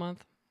once a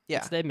month.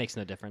 Yeah. That makes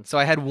no difference. So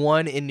I had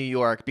one in New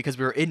York because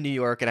we were in New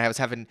York, and I was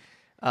having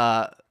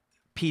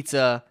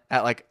pizza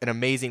at like an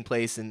amazing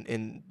place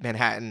in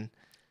Manhattan.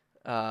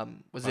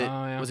 Was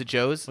it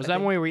Joe's? Was that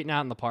when we were eating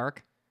out in the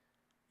park?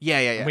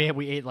 Yeah.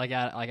 We ate like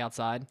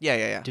outside.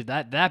 Yeah. Dude,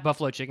 that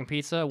buffalo chicken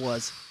pizza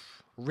was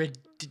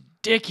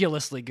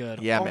ridiculously good.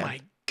 Yeah, oh man. my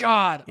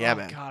god. Yeah, oh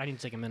man. God, I need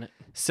to take a minute.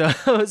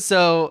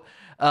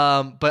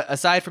 But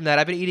aside from that,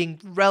 I've been eating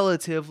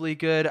relatively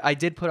good. I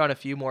did put on a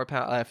few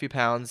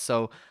pounds,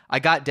 so I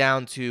got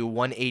down to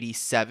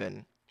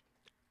 187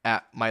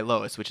 at my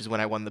lowest, which is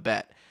when I won the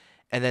bet.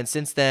 And then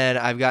since then,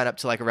 I've gotten up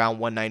to like around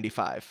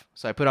 195.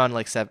 So I put on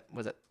like 7,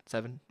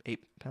 8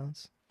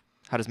 pounds?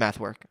 How does math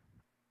work?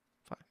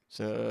 Fine.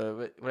 So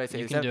what did I say?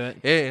 You can do it.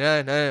 8,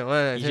 9, 9,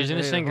 1, He's using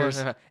his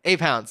fingers. 8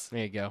 pounds.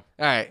 There you go.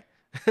 All right.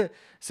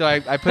 So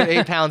I put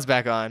 8 pounds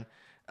back on.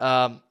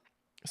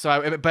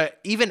 But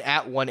even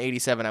at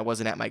 187, I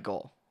wasn't at my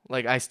goal.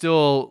 Like, I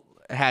still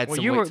had some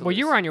weight to lose.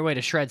 You were on your way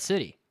to Shred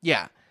City.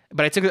 Yeah,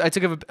 but I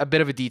took a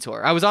bit of a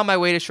detour. I was on my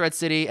way to Shred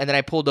City, and then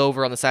I pulled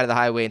over on the side of the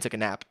highway and took a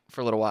nap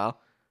for a little while,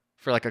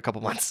 for like a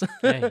couple months.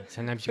 Hey,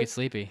 sometimes you get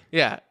sleepy.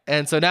 Yeah,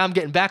 and so now I'm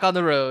getting back on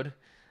the road,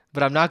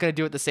 but I'm not going to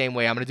do it the same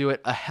way. I'm going to do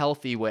it a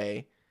healthy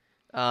way,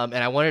 and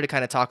I wanted to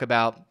kind of talk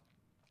about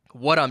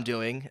what I'm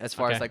doing as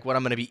far as like what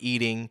I'm going to be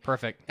eating.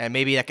 Perfect. And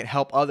maybe that can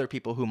help other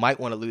people who might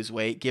want to lose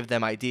weight, give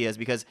them ideas,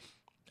 because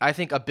I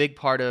think a big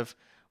part of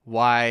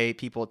why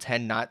people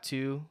tend not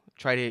to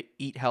try to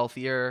eat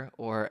healthier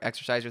or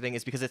exercise or thing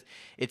is because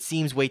it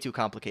seems way too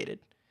complicated.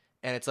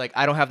 And it's like,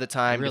 I don't have the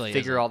time to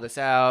figure all this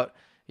out,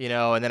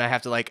 and then I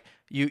have to like,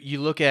 you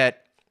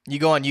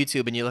go on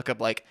YouTube and you look up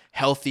like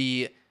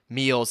healthy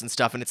meals and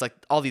stuff, and it's like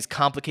all these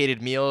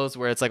complicated meals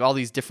where it's like all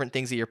these different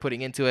things that you're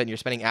putting into it and you're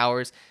spending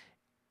hours.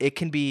 It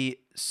can be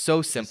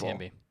so simple. It can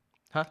be.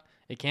 Huh?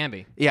 It can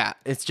be. Yeah,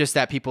 it's just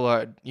that people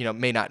are,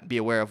 may not be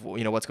aware of,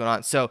 what's going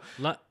on. So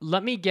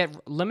let me get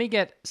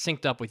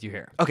synced up with you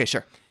here. Okay,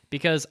 sure.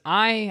 Because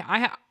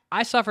I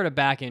suffered a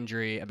back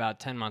injury about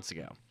 10 months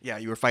ago. Yeah,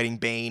 you were fighting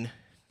Bane.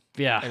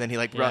 Yeah. And then he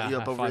brought you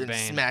up over and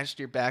smashed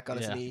your back on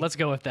his knee. Let's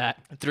go with that.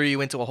 Threw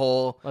you into a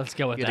hole. Let's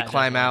go with that. You had to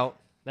climb out.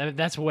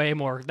 That's way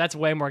more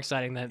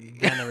exciting than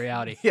the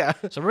reality. Yeah.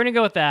 So we're gonna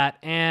go with that.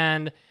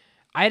 And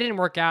I didn't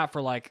work out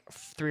for like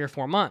 3 or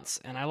 4 months,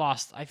 and I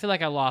feel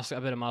like I lost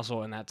a bit of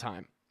muscle in that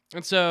time.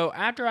 And so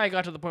after I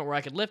got to the point where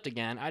I could lift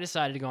again, I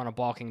decided to go on a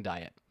bulking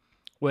diet,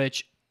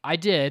 which I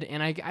did,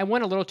 and I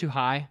went a little too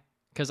high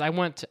because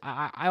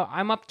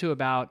I'm up to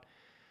about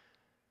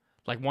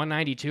like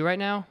 192 right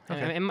now.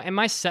 Okay. And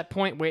my set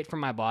point weight for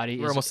my body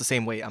We're is almost the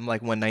same weight. I'm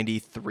like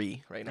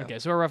 193 right now. okay,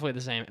 so we're roughly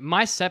the same.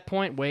 My set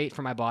point weight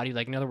for my body,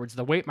 like in other words,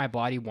 the weight my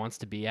body wants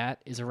to be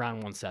at is around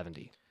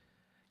 170.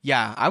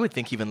 Yeah, I would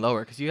think even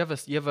lower because you have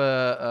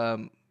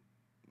a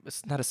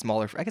it's not a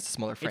smaller, I guess a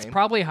smaller frame. It's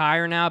probably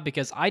higher now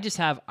because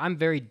I'm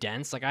very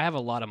dense. Like I have a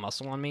lot of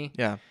muscle on me.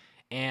 Yeah.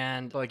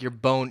 And But like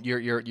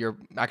your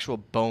actual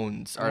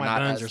bones are my not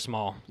bones as, are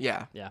small.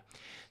 Yeah. Yeah.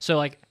 So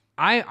like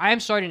I'm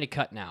starting to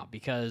cut now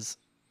because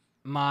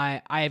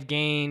I've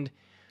gained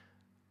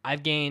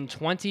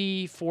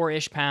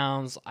 24-ish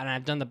pounds, and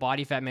I've done the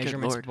body fat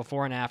measurements Lord.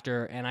 before and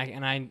after,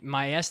 and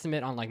my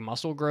estimate on like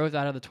muscle growth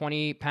out of the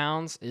 20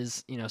 pounds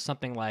is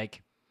something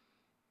like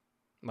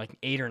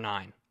 8 or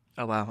 9.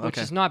 Oh wow. Okay. Which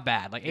is not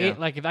bad. Like Yeah. 8,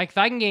 like if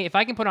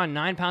I can put on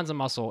 9 pounds of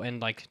muscle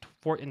and like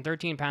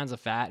 13 pounds of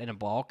fat in a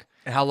bulk.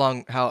 And how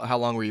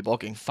long were you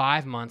bulking?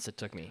 5 months it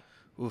took me.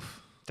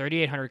 Oof.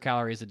 3,800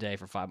 calories a day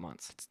for 5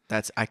 months.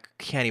 I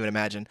can't even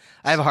imagine.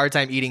 I have a hard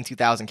time eating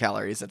 2,000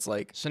 calories. It's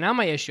like So now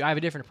my issue, I have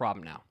a different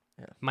problem now.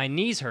 Yeah. My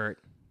knees hurt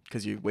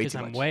because you weigh because too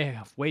I'm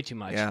much. way too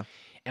much. Yeah.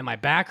 And my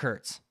back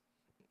hurts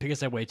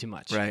because I weigh too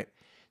much. Right.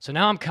 So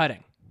now I'm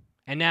cutting.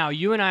 And now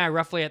you and I are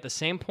roughly at the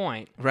same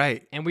point,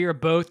 Right. and we are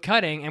both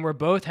cutting, and we're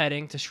both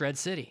heading to Shred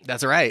City.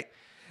 That's right.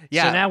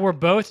 Yeah. So now we're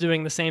both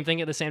doing the same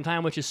thing at the same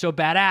time, which is so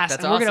badass.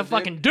 That's and we're gonna awesome, dude.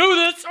 fucking do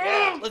this.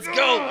 Let's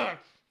go.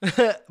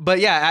 But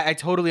yeah, I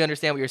totally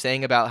understand what you're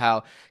saying about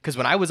how, because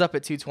when I was up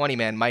at 220,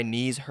 man, my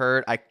knees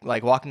hurt. I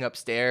like walking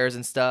upstairs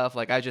and stuff.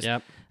 Like I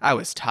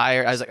was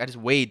tired. I was like, I just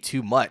weighed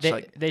too much.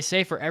 They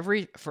say for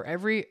every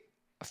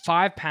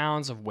 5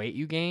 pounds of weight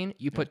you gain,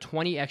 you put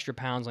 20 extra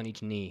pounds on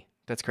each knee.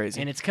 That's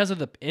crazy. And it's because of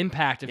the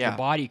impact of your Yeah.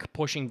 body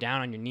pushing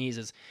down on your knees.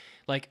 Is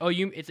like,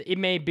 it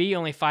may be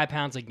only 5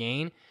 pounds of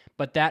gain,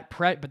 but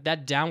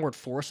that downward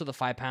force of the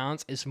 5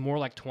 pounds is more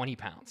like 20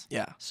 pounds.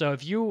 Yeah. So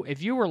if you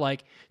were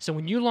like, so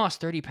when you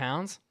lost 30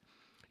 pounds,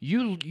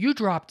 you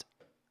dropped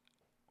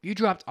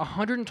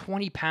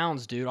 120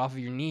 pounds, dude, off of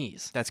your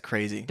knees. That's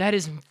crazy. That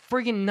is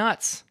friggin'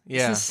 nuts.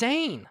 Yeah. It's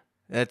insane.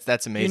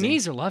 That's amazing. Your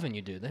knees are loving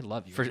you, dude. They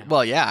love you. right now.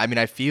 Well, yeah. I mean,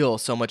 I feel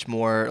so much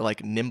more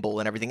like nimble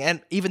and everything.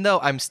 And even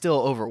though I'm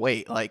still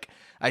overweight, like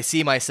I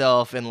see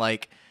myself in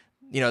like,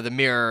 the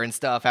mirror and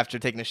stuff after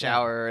taking a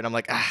shower, and I'm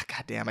like,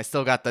 goddamn, I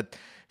still got the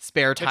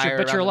spare tire.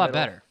 But you're a around lot the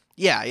middle. better.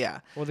 Yeah, yeah.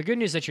 Well, the good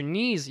news is that your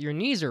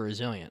knees are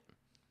resilient.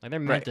 Like they're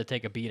meant Right. to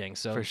take a beating.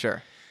 So For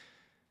sure.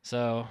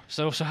 So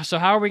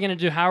how are we gonna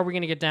do? How are we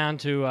gonna get down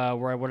to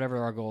whatever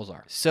our goals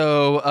are?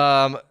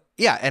 So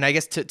yeah, and I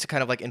guess to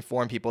kind of like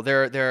inform people,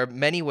 there are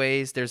many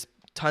ways. There's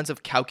tons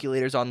of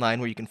calculators online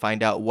where you can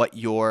find out what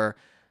your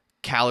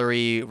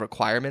calorie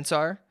requirements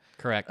are.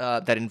 Correct.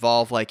 That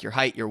involve like your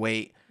height, your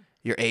weight,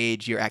 your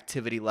age, your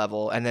activity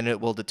level, and then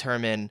it will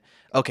determine,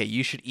 okay,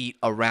 you should eat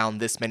around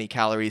this many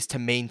calories to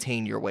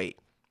maintain your weight.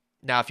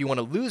 Now, if you want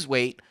to lose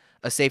weight,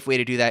 a safe way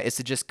to do that is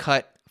to just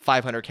cut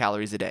 500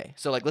 calories a day.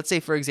 So like, let's say,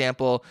 for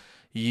example,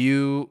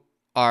 you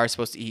are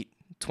supposed to eat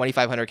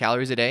 2,500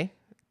 calories a day,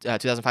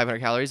 2,500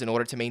 calories in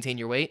order to maintain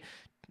your weight.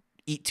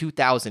 Eat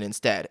 2,000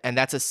 instead. And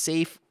that's a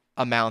safe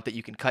amount that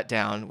you can cut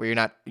down where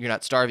you're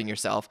not starving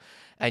yourself,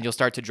 and you'll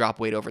start to drop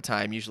weight over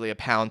time, usually 1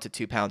 pound to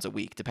 2 pounds a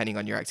week, depending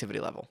on your activity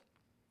level.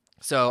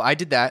 So I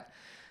did that.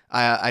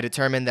 I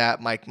determined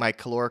that my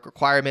caloric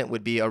requirement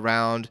would be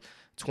around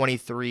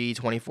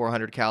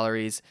 2,400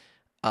 calories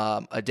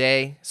a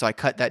day. So I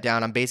cut that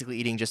down. I'm basically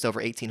eating just over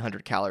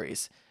 1,800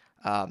 calories.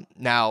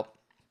 Now,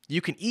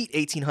 you can eat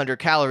 1,800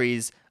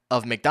 calories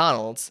of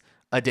McDonald's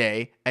a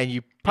day, and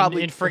you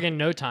probably in friggin'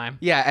 no time.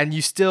 Yeah, and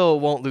you still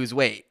won't lose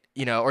weight,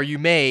 or you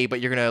may,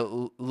 but you're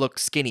gonna look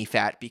skinny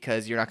fat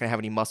because you're not gonna have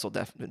any muscle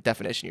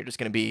definition. You're just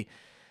gonna be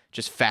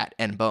just fat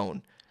and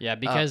bone. Yeah,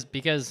 because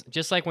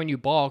just like when you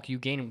bulk, you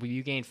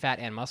gain fat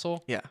and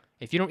muscle. Yeah.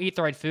 If you don't eat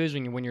the right foods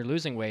when you're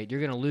losing weight,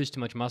 you're gonna lose too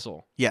much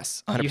muscle.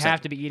 Yes, 100%. You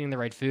have to be eating the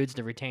right foods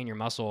to retain your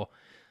muscle.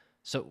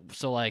 So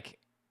like,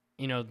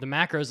 the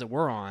macros that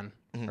we're on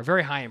are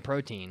very high in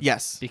protein.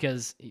 Yes.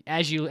 Because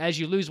as you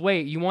lose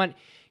weight, you want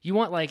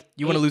like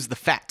You want to lose the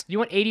fat. You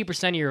want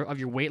 80% of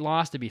your weight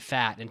loss to be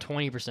fat and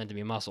 20% to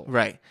be muscle.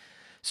 Right.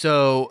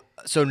 So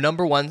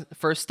number one,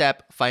 first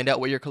step, find out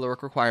what your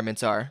caloric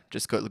requirements are.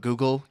 Just go to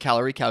Google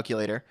calorie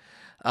calculator.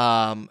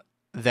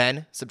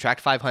 Then subtract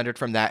 500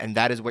 from that, and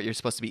that is what you're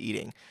supposed to be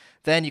eating.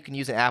 Then you can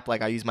use an app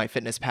like I use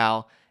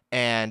MyFitnessPal,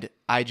 and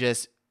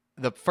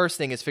the first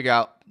thing is figure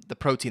out the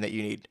protein that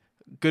you need.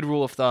 Good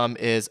rule of thumb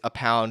is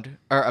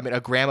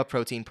a gram of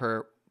protein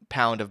per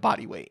pound of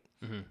body weight.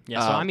 Mm-hmm.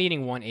 Yeah, so I'm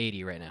eating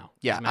 180 right now.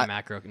 Yeah, That's my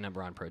macro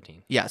number on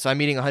protein. Yeah, so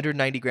I'm eating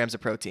 190 grams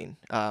of protein.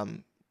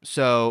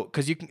 So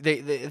because you can,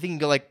 they think you can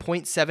go like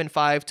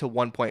 0.75 to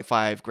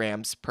 1.5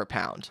 grams per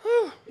pound.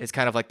 It's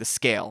kind of like the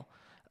scale.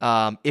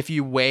 If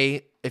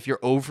you're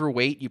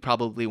overweight, you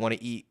probably want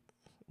to eat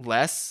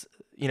less,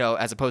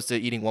 as opposed to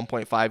eating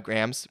 1.5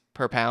 grams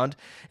per pound.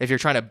 If you're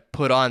trying to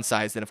put on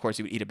size, then of course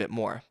you would eat a bit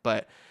more.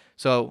 But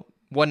so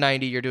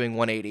 190, you're doing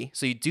 180.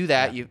 So you do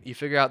that, you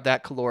figure out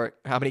that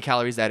how many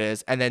calories that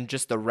is, and then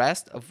just the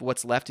rest of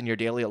what's left in your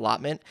daily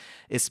allotment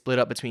is split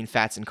up between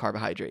fats and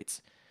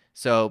carbohydrates.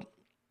 So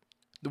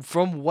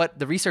from what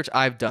the research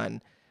I've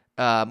done,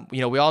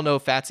 we all know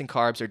fats and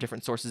carbs are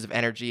different sources of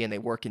energy and they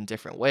work in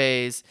different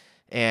ways.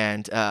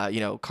 And,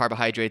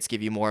 carbohydrates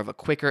give you more of a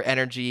quicker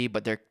energy,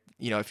 but they're,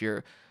 if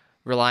you're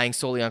relying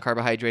solely on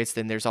carbohydrates,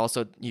 then there's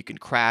also, you can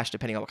crash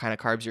depending on what kind of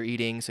carbs you're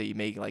eating. So you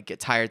may get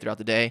tired throughout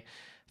the day.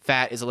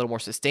 Fat is a little more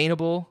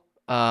sustainable,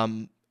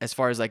 as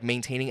far as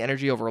maintaining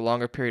energy over a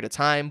longer period of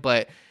time,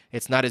 but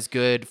it's not as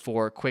good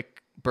for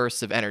quick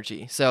bursts of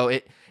energy. So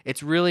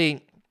it's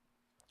really,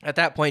 at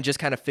that point, just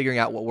kind of figuring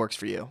out what works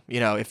for you.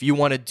 If you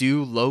want to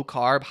do low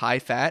carb, high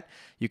fat,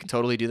 you can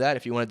totally do that.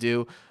 If you want to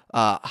do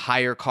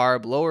higher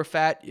carb, lower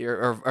fat,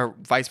 or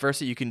vice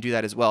versa, you can do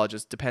that as well. It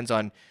just depends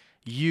on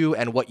you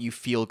and what you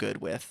feel good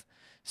with.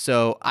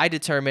 So I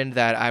determined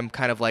that I'm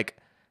kind of like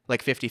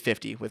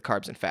 50-50 with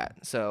carbs and fat.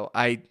 So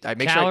I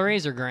make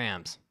calories or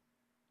grams?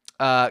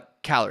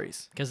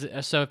 Calories. Because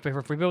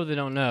for people that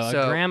don't know,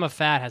 a gram of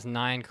fat has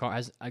 9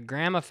 calories,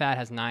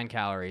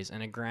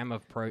 and a gram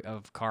of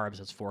carbs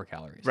has 4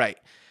 calories. Right.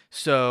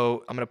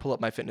 So I'm gonna pull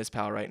up my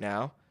MyFitnessPal right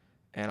now,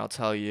 and I'll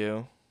tell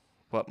you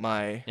what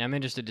my. Yeah, I'm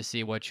interested to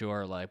see what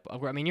you're like.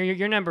 I mean,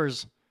 your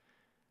numbers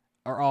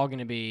are all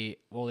gonna be,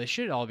 well, they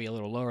should all be a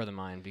little lower than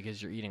mine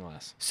because you're eating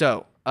less.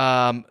 So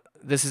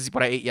this is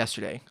what I ate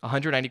yesterday: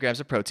 190 grams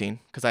of protein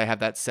because I have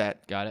that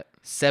set. Got it.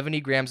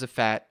 70 grams of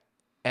fat.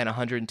 And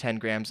 110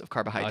 grams of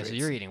carbohydrates. Oh, so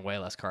you're eating way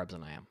less carbs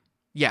than I am.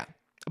 Yeah,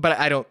 but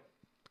I don't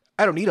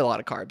eat a lot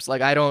of carbs.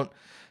 I don't.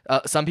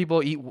 Some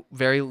people eat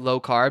very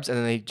low carbs and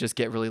then they just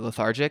get really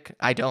lethargic.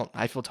 I don't.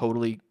 I feel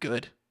totally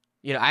good.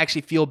 I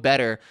actually feel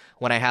better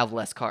when I have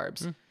less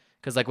carbs.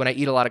 Because when I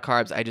eat a lot of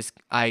carbs,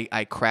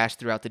 I crash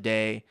throughout the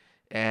day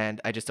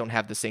and I just don't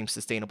have the same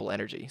sustainable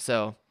energy.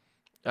 So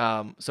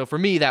for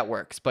me that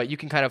works. But you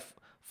can kind of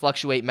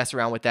fluctuate, mess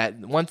around with that.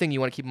 One thing you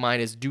want to keep in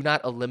mind is do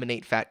not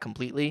eliminate fat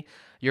completely.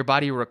 Your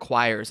body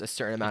requires a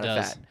certain amount of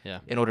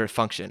fat in order to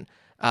function.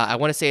 I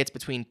want to say it's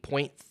between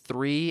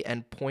 0.3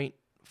 and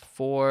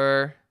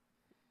 0.4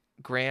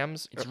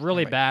 grams. It's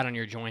really bad on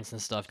your joints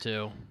and stuff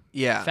too.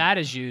 Yeah. Fat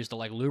is used to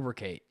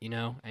lubricate,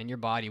 and your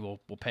body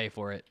will pay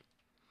for it.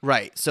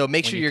 Right. So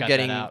make sure you're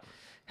getting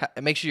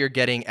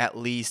at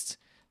least,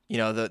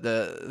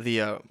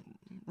 the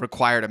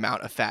required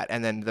amount of fat,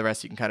 and then the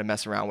rest you can kind of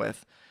mess around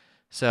with.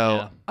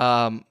 So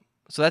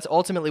so that's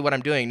ultimately what I'm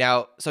doing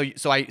now. So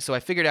I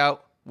figured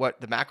out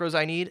what the macros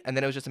I need, and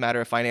then it was just a matter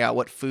of finding out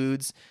what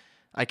foods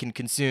I can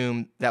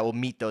consume that will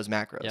meet those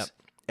macros. Yep.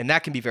 And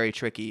that can be very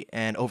tricky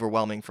and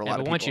overwhelming for a lot of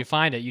people. But once you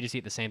find it, you just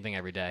eat the same thing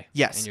every day.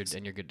 Yes.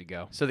 And you're good to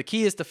go. So the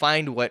key is to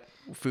find what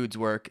foods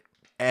work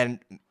and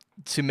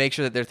to make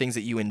sure that they're things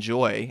that you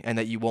enjoy and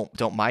that you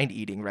don't mind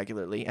eating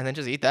regularly, and then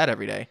just eat that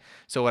every day.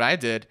 So what I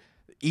did,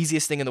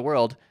 easiest thing in the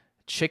world,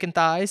 chicken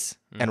thighs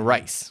and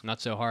rice.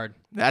 Not so hard.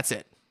 That's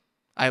it.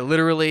 I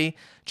literally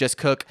just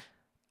cook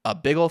a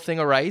big old thing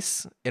of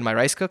rice in my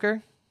rice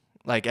cooker.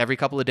 Every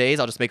couple of days,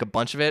 I'll just make a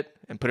bunch of it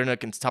and put it in a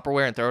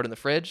Tupperware and throw it in the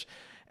fridge.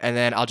 And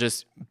then I'll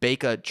just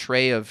bake a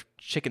tray of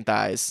chicken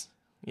thighs,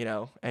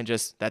 and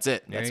just, that's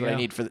it. That's what I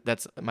need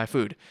that's my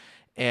food.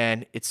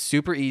 And it's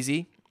super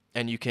easy.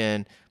 And you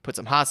can put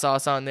some hot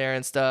sauce on there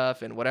and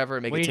stuff and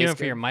whatever. Make it taste good. What are you doing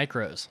for your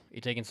macros? You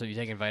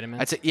taking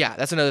vitamins? I'd say, yeah,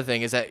 that's another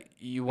thing is that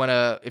you want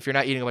to, if you're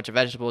not eating a bunch of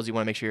vegetables, you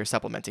want to make sure you're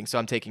supplementing. So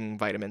I'm taking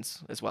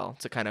vitamins as well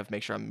to kind of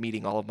make sure I'm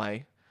meeting all of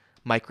my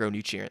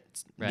micronutrient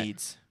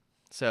needs.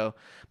 So,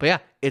 but yeah,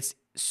 it's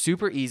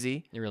super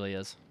easy. It really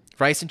is.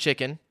 Rice and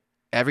chicken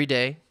every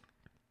day,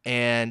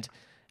 and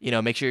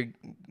make sure you're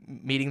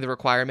meeting the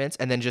requirements,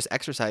 and then just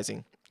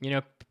exercising.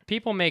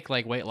 People make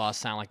weight loss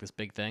sound like this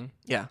big thing.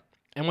 Yeah.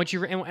 And when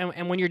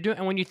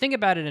you think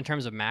about it in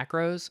terms of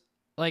macros,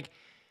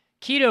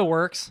 keto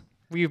works.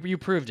 You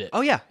proved it.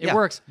 Oh yeah, it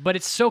works, but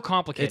it's so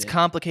complicated. It's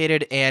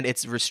complicated and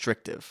it's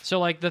restrictive.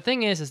 So the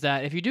thing is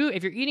that if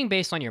you're eating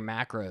based on your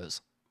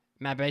macros,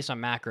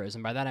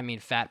 and by that I mean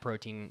fat,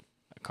 protein,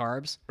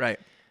 carbs. Right.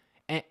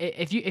 And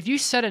if you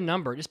set a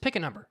number, just pick a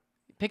number.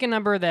 Pick a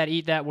number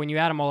that when you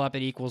add them all up,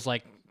 it equals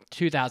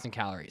 2,000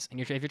 calories. And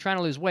if you're trying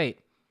to lose weight,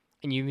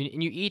 and you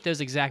eat those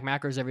exact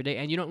macros every day,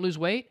 and you don't lose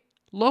weight,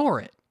 lower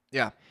it.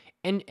 Yeah.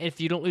 And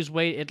if you don't lose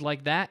weight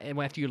like that, and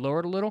after you lower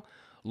it a little,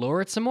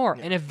 lower it some more.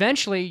 Yeah. And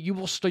eventually you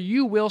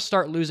will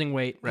start losing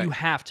weight. Right. You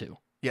have to.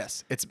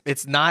 Yes.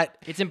 It's not.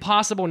 It's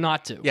impossible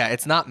not to. Yeah.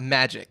 It's not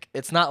magic.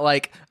 It's not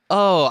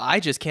oh, I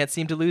just can't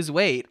seem to lose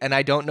weight and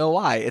I don't know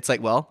why. It's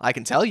well, I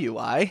can tell you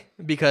why,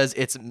 because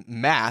it's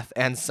math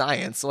and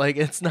science.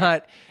 It's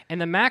not.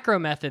 And the macro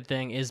method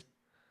thing is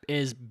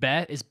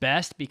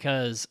best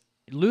because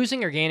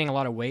losing or gaining a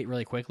lot of weight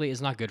really quickly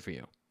is not good for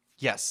you.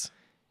 Yes.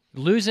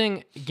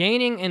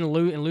 Gaining and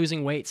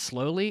losing weight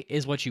slowly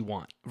is what you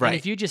want. Right. And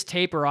if you just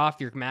taper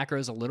off your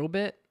macros a little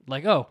bit,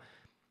 I'm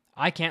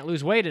I can't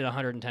lose weight at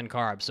 110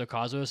 carbs. So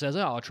Kazuo says, oh,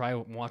 I'll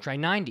try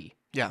 90.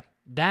 Yeah.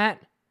 That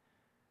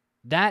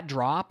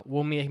drop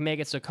will make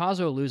it so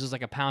Kazuo loses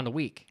like a pound a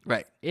week.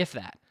 Right. If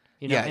that.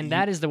 You know, Yeah, and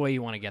that is the way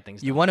you want to get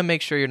things done. You want to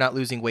make sure you're not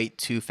losing weight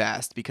too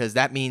fast, because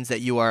that means that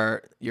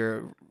you're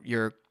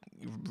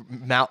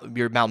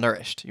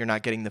malnourished. You're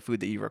not getting the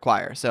food that you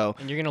require. So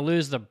and you're going to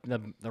lose the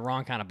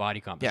wrong kind of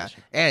body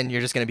composition. Yeah, and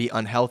you're just going to be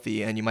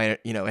unhealthy, and you might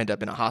end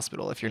up in a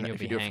hospital if you do it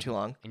for too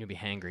long. And you'll be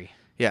hangry.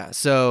 Yeah,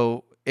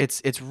 so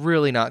it's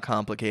really not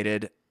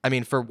complicated. I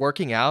mean, for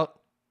working out,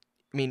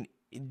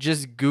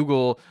 just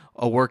Google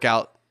a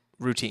workout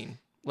routine.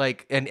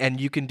 Like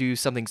and you can do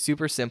something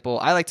super simple.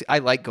 I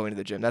like going to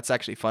the gym. That's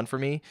actually fun for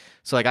me.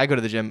 So like I go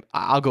to the gym.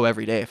 I'll go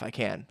every day if I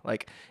can.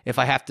 Like if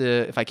I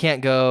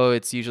can't go,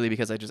 it's usually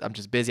because I'm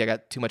just busy. I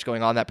got too much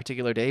going on that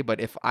particular day.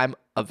 But if I'm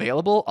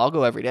available, I'll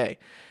go every day.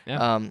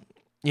 Yeah.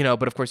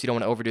 But of course you don't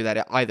want to overdo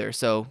that either.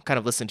 So kind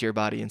of listen to your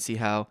body and see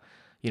how,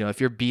 if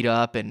you're beat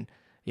up and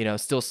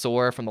still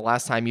sore from the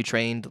last time you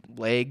trained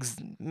legs,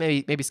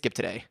 maybe skip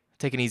today.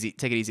 Take it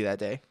easy that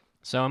day.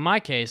 So in my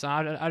case,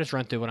 I'll just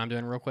run through what I'm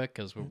doing real quick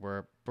because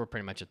we're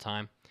pretty much at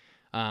time.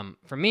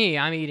 For me,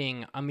 I'm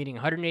eating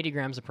 180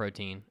 grams of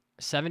protein,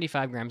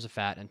 75 grams of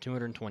fat, and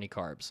 220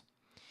 carbs.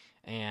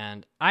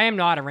 And I am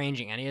not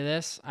arranging any of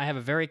this. I have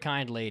a very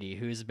kind lady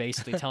who is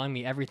basically telling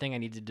me everything I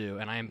need to do,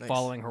 and I am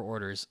following her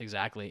orders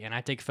exactly. And I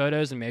take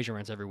photos and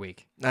measurements every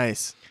week.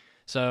 Nice.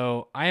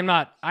 So I'm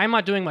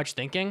not doing much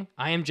thinking.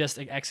 I am just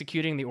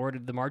executing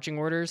the marching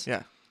orders.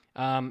 Yeah.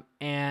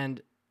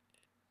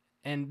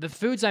 And the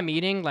foods I'm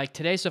eating, like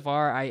today so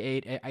far, I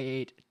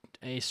ate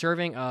a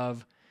serving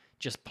of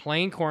just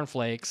plain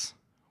cornflakes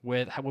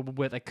with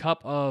a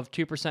cup of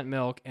 2%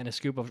 milk and a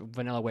scoop of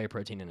vanilla whey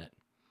protein in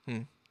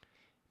it.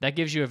 That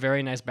gives you a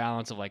very nice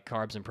balance of like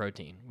carbs and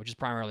protein, which is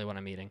primarily what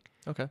I'm eating.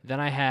 Okay. Then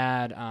I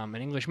had an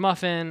English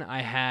muffin.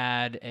 I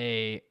had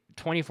a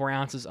 24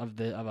 ounces of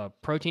a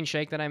protein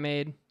shake that I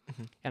made,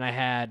 and I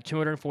had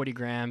 240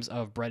 grams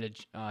of breaded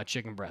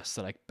chicken breasts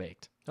that I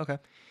baked. Okay.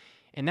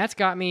 And that's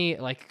got me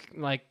like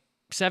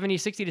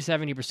 60 to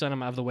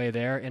 70% of the way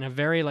there in a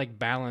very like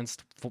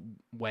balanced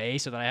way,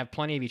 so that I have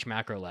plenty of each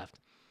macro left.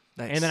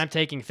 Nice. And then I'm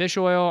taking fish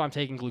oil. I'm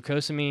taking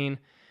glucosamine.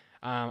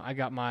 I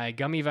got my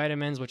gummy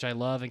vitamins, which I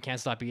love and can't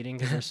stop eating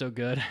because they're so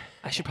good.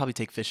 I should probably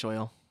take fish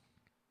oil.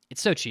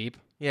 It's so cheap.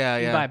 Yeah,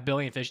 you can buy a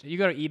billion fish. You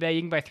go to eBay,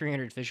 you can buy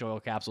 300 fish oil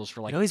capsules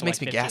for like. It always makes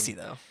me 15. gassy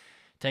though.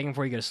 Take them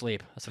before you go to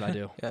sleep. That's what I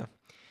do. Yeah.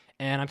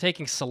 And I'm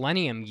taking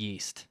selenium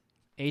yeast.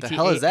 The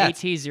hell is that?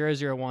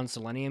 AT001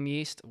 selenium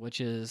yeast,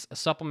 which is a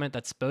supplement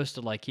that's supposed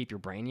to like keep your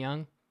brain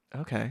young.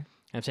 Okay. And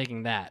I'm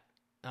taking that,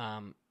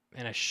 and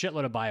a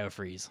shitload of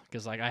BioFreeze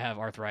because like I have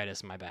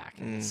arthritis in my back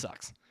and it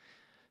sucks.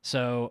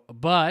 So,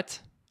 but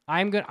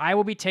I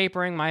will be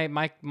tapering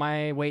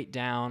my weight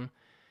down,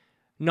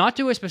 not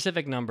to a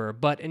specific number,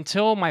 but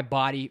until my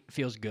body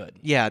feels good.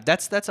 Yeah,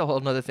 that's a whole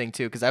another thing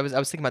too. Because I was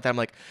thinking about that. I'm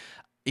like,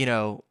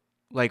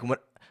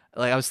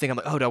 I was thinking, I'm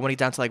like, oh, do I want to get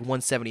down to like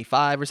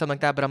 175 or something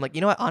like that? But I'm like,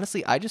 you know what?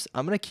 Honestly, I'm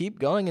gonna keep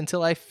going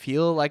until I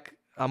feel like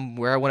I'm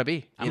where I want to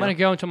be. I'm gonna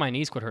go until my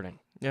knees quit hurting.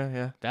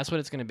 Yeah. That's what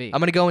it's gonna be. I'm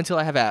gonna go until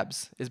I have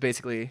abs. Is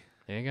basically.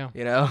 There you go.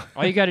 You know.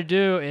 All you got to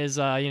do is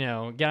get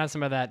on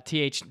some of that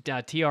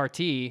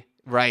TRT.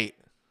 Right.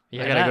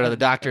 Yeah, I gotta go to the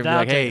doctor and be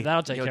like, hey,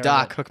 that'll take care of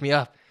doc, it. hook me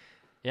up.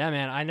 Yeah,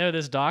 man, I know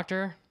this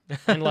doctor,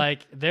 and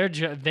like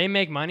they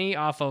make money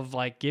off of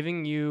like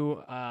giving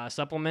you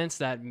supplements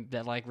that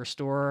like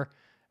restore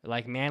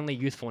like manly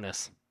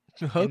youthfulness.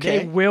 Okay. And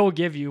they will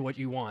give you what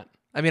you want.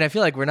 I mean, I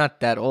feel like we're not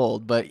that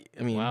old, but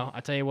I mean. Well,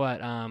 I tell you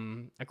what.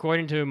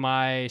 According to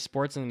my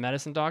sports and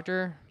medicine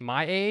doctor,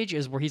 my age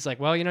is where he's like,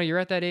 well, you're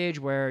at that age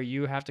where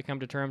you have to come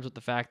to terms with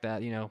the fact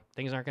that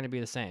things aren't going to be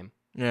the same.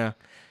 Yeah.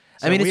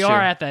 So I mean, we it's are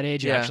true. at that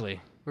age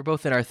actually. We're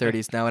both in our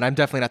 30s now, and I'm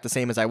definitely not the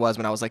same as I was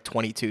when I was like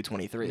 22,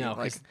 23. No,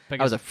 like,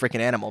 because I was a freaking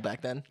animal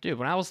back then. Dude,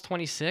 when I was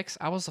 26,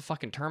 I was a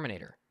fucking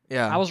Terminator.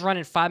 Yeah. I was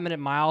running 5-minute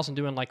miles and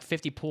doing like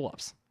 50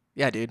 pull-ups.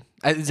 Yeah, dude.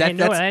 That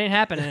ain't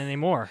happening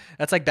anymore.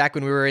 That's like back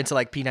when we were into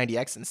like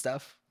P90X and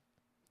stuff.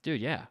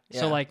 Dude, yeah. Yeah.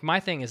 So like my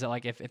thing is that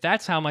like if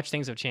that's how much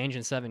things have changed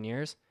in 7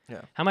 years,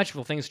 how much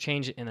will things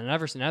change in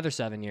another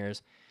 7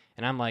 years?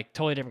 And I'm like,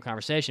 totally different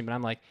conversation, but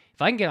I'm like,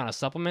 if I can get on a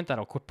supplement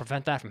that'll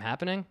prevent that from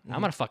happening,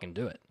 I'm gonna fucking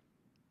do it.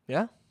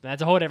 Yeah.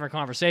 That's a whole different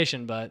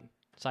conversation, but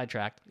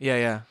sidetracked.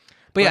 Yeah.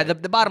 But yeah,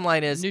 the bottom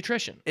line is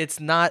nutrition. It's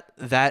not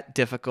that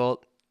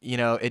difficult.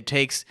 It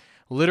takes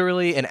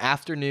literally an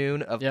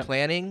afternoon of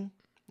planning.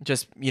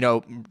 Just,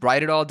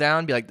 write it all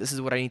down. Be like, this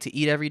is what I need to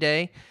eat every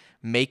day.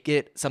 Make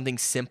it something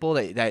simple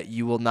that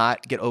you will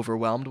not get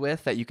overwhelmed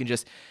with, that you can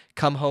just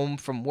come home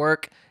from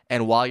work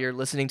and while you're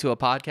listening to a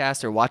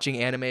podcast or watching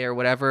anime or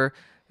whatever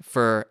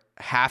for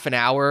half an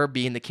hour,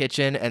 be in the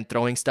kitchen and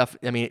throwing stuff.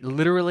 I mean,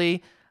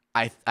 literally,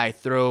 I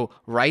throw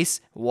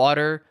rice,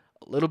 water,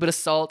 a little bit of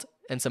salt,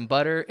 and some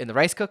butter in the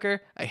rice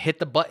cooker. I hit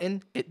the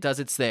button. It does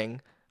its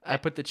thing. I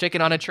put the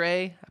chicken on a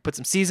tray. I put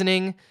some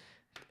seasoning,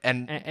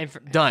 and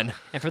done.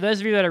 And for those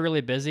of you that are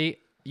really busy,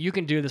 you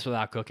can do this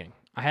without cooking.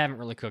 I haven't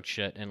really cooked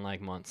shit in like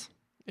months.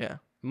 Yeah.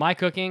 My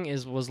cooking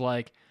was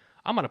like,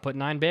 I'm gonna put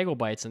 9 bagel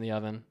bites in the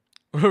oven.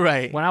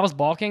 Right. When I was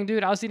bulking,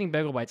 dude, I was eating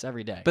bagel bites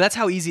every day. But that's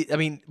how easy. I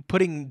mean,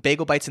 putting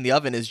bagel bites in the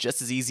oven is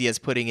just as easy as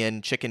putting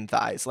in chicken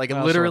thighs. Like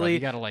Well, literally, you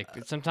gotta like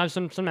sometimes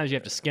you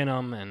have to skin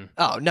them and.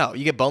 oh no,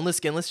 you get boneless,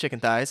 skinless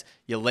chicken thighs.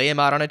 You lay them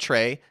out on a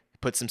tray,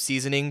 put some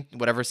seasoning,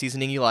 whatever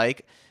seasoning you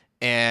like,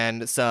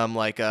 and some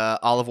like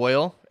olive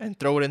oil, and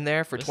throw it in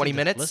there for 20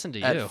 minutes. Listen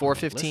to at you.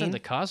 415. Listen to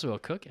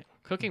Kazuo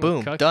cooking.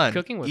 Boom, done.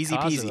 Cooking with Easy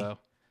Kazuo. peasy.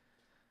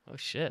 Oh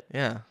shit.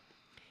 Yeah.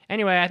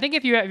 Anyway, I think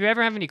if you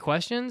ever have any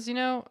questions,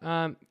 email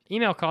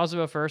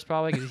Kazuo first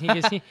probably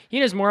because he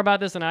knows more about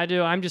this than I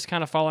do. I'm just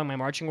kind of following my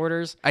marching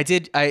orders. I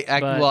did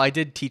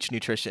teach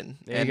nutrition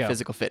and go.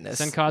 physical fitness.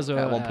 Send Kazuo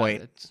at one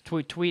point.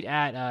 Tweet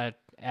at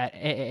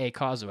AAA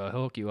Kazuo.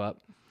 He'll hook you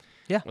up.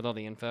 Yeah. With all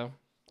the info.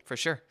 For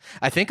sure.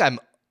 I think I'm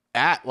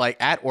at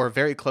or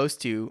very close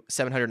to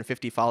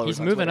 750 followers. He's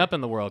on moving Twitter. up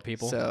in the world,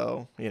 people.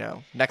 So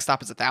next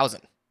stop is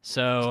 1,000.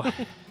 So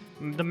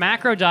the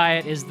macro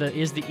diet is the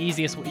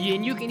easiest,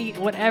 and you can eat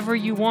whatever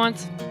you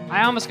want.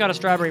 I almost got a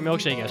strawberry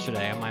milkshake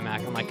yesterday on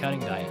my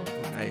cutting diet.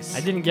 Nice.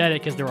 I didn't get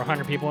it because there were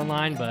 100 people in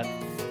line, but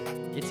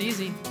it's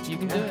easy. You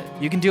can do it.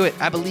 You can do it.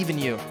 I believe in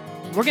you.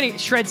 We're gonna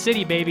Shred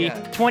City, baby. Yeah.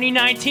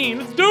 2019.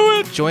 Let's do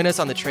it. Join us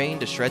on the train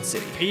to Shred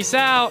City. Peace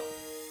out.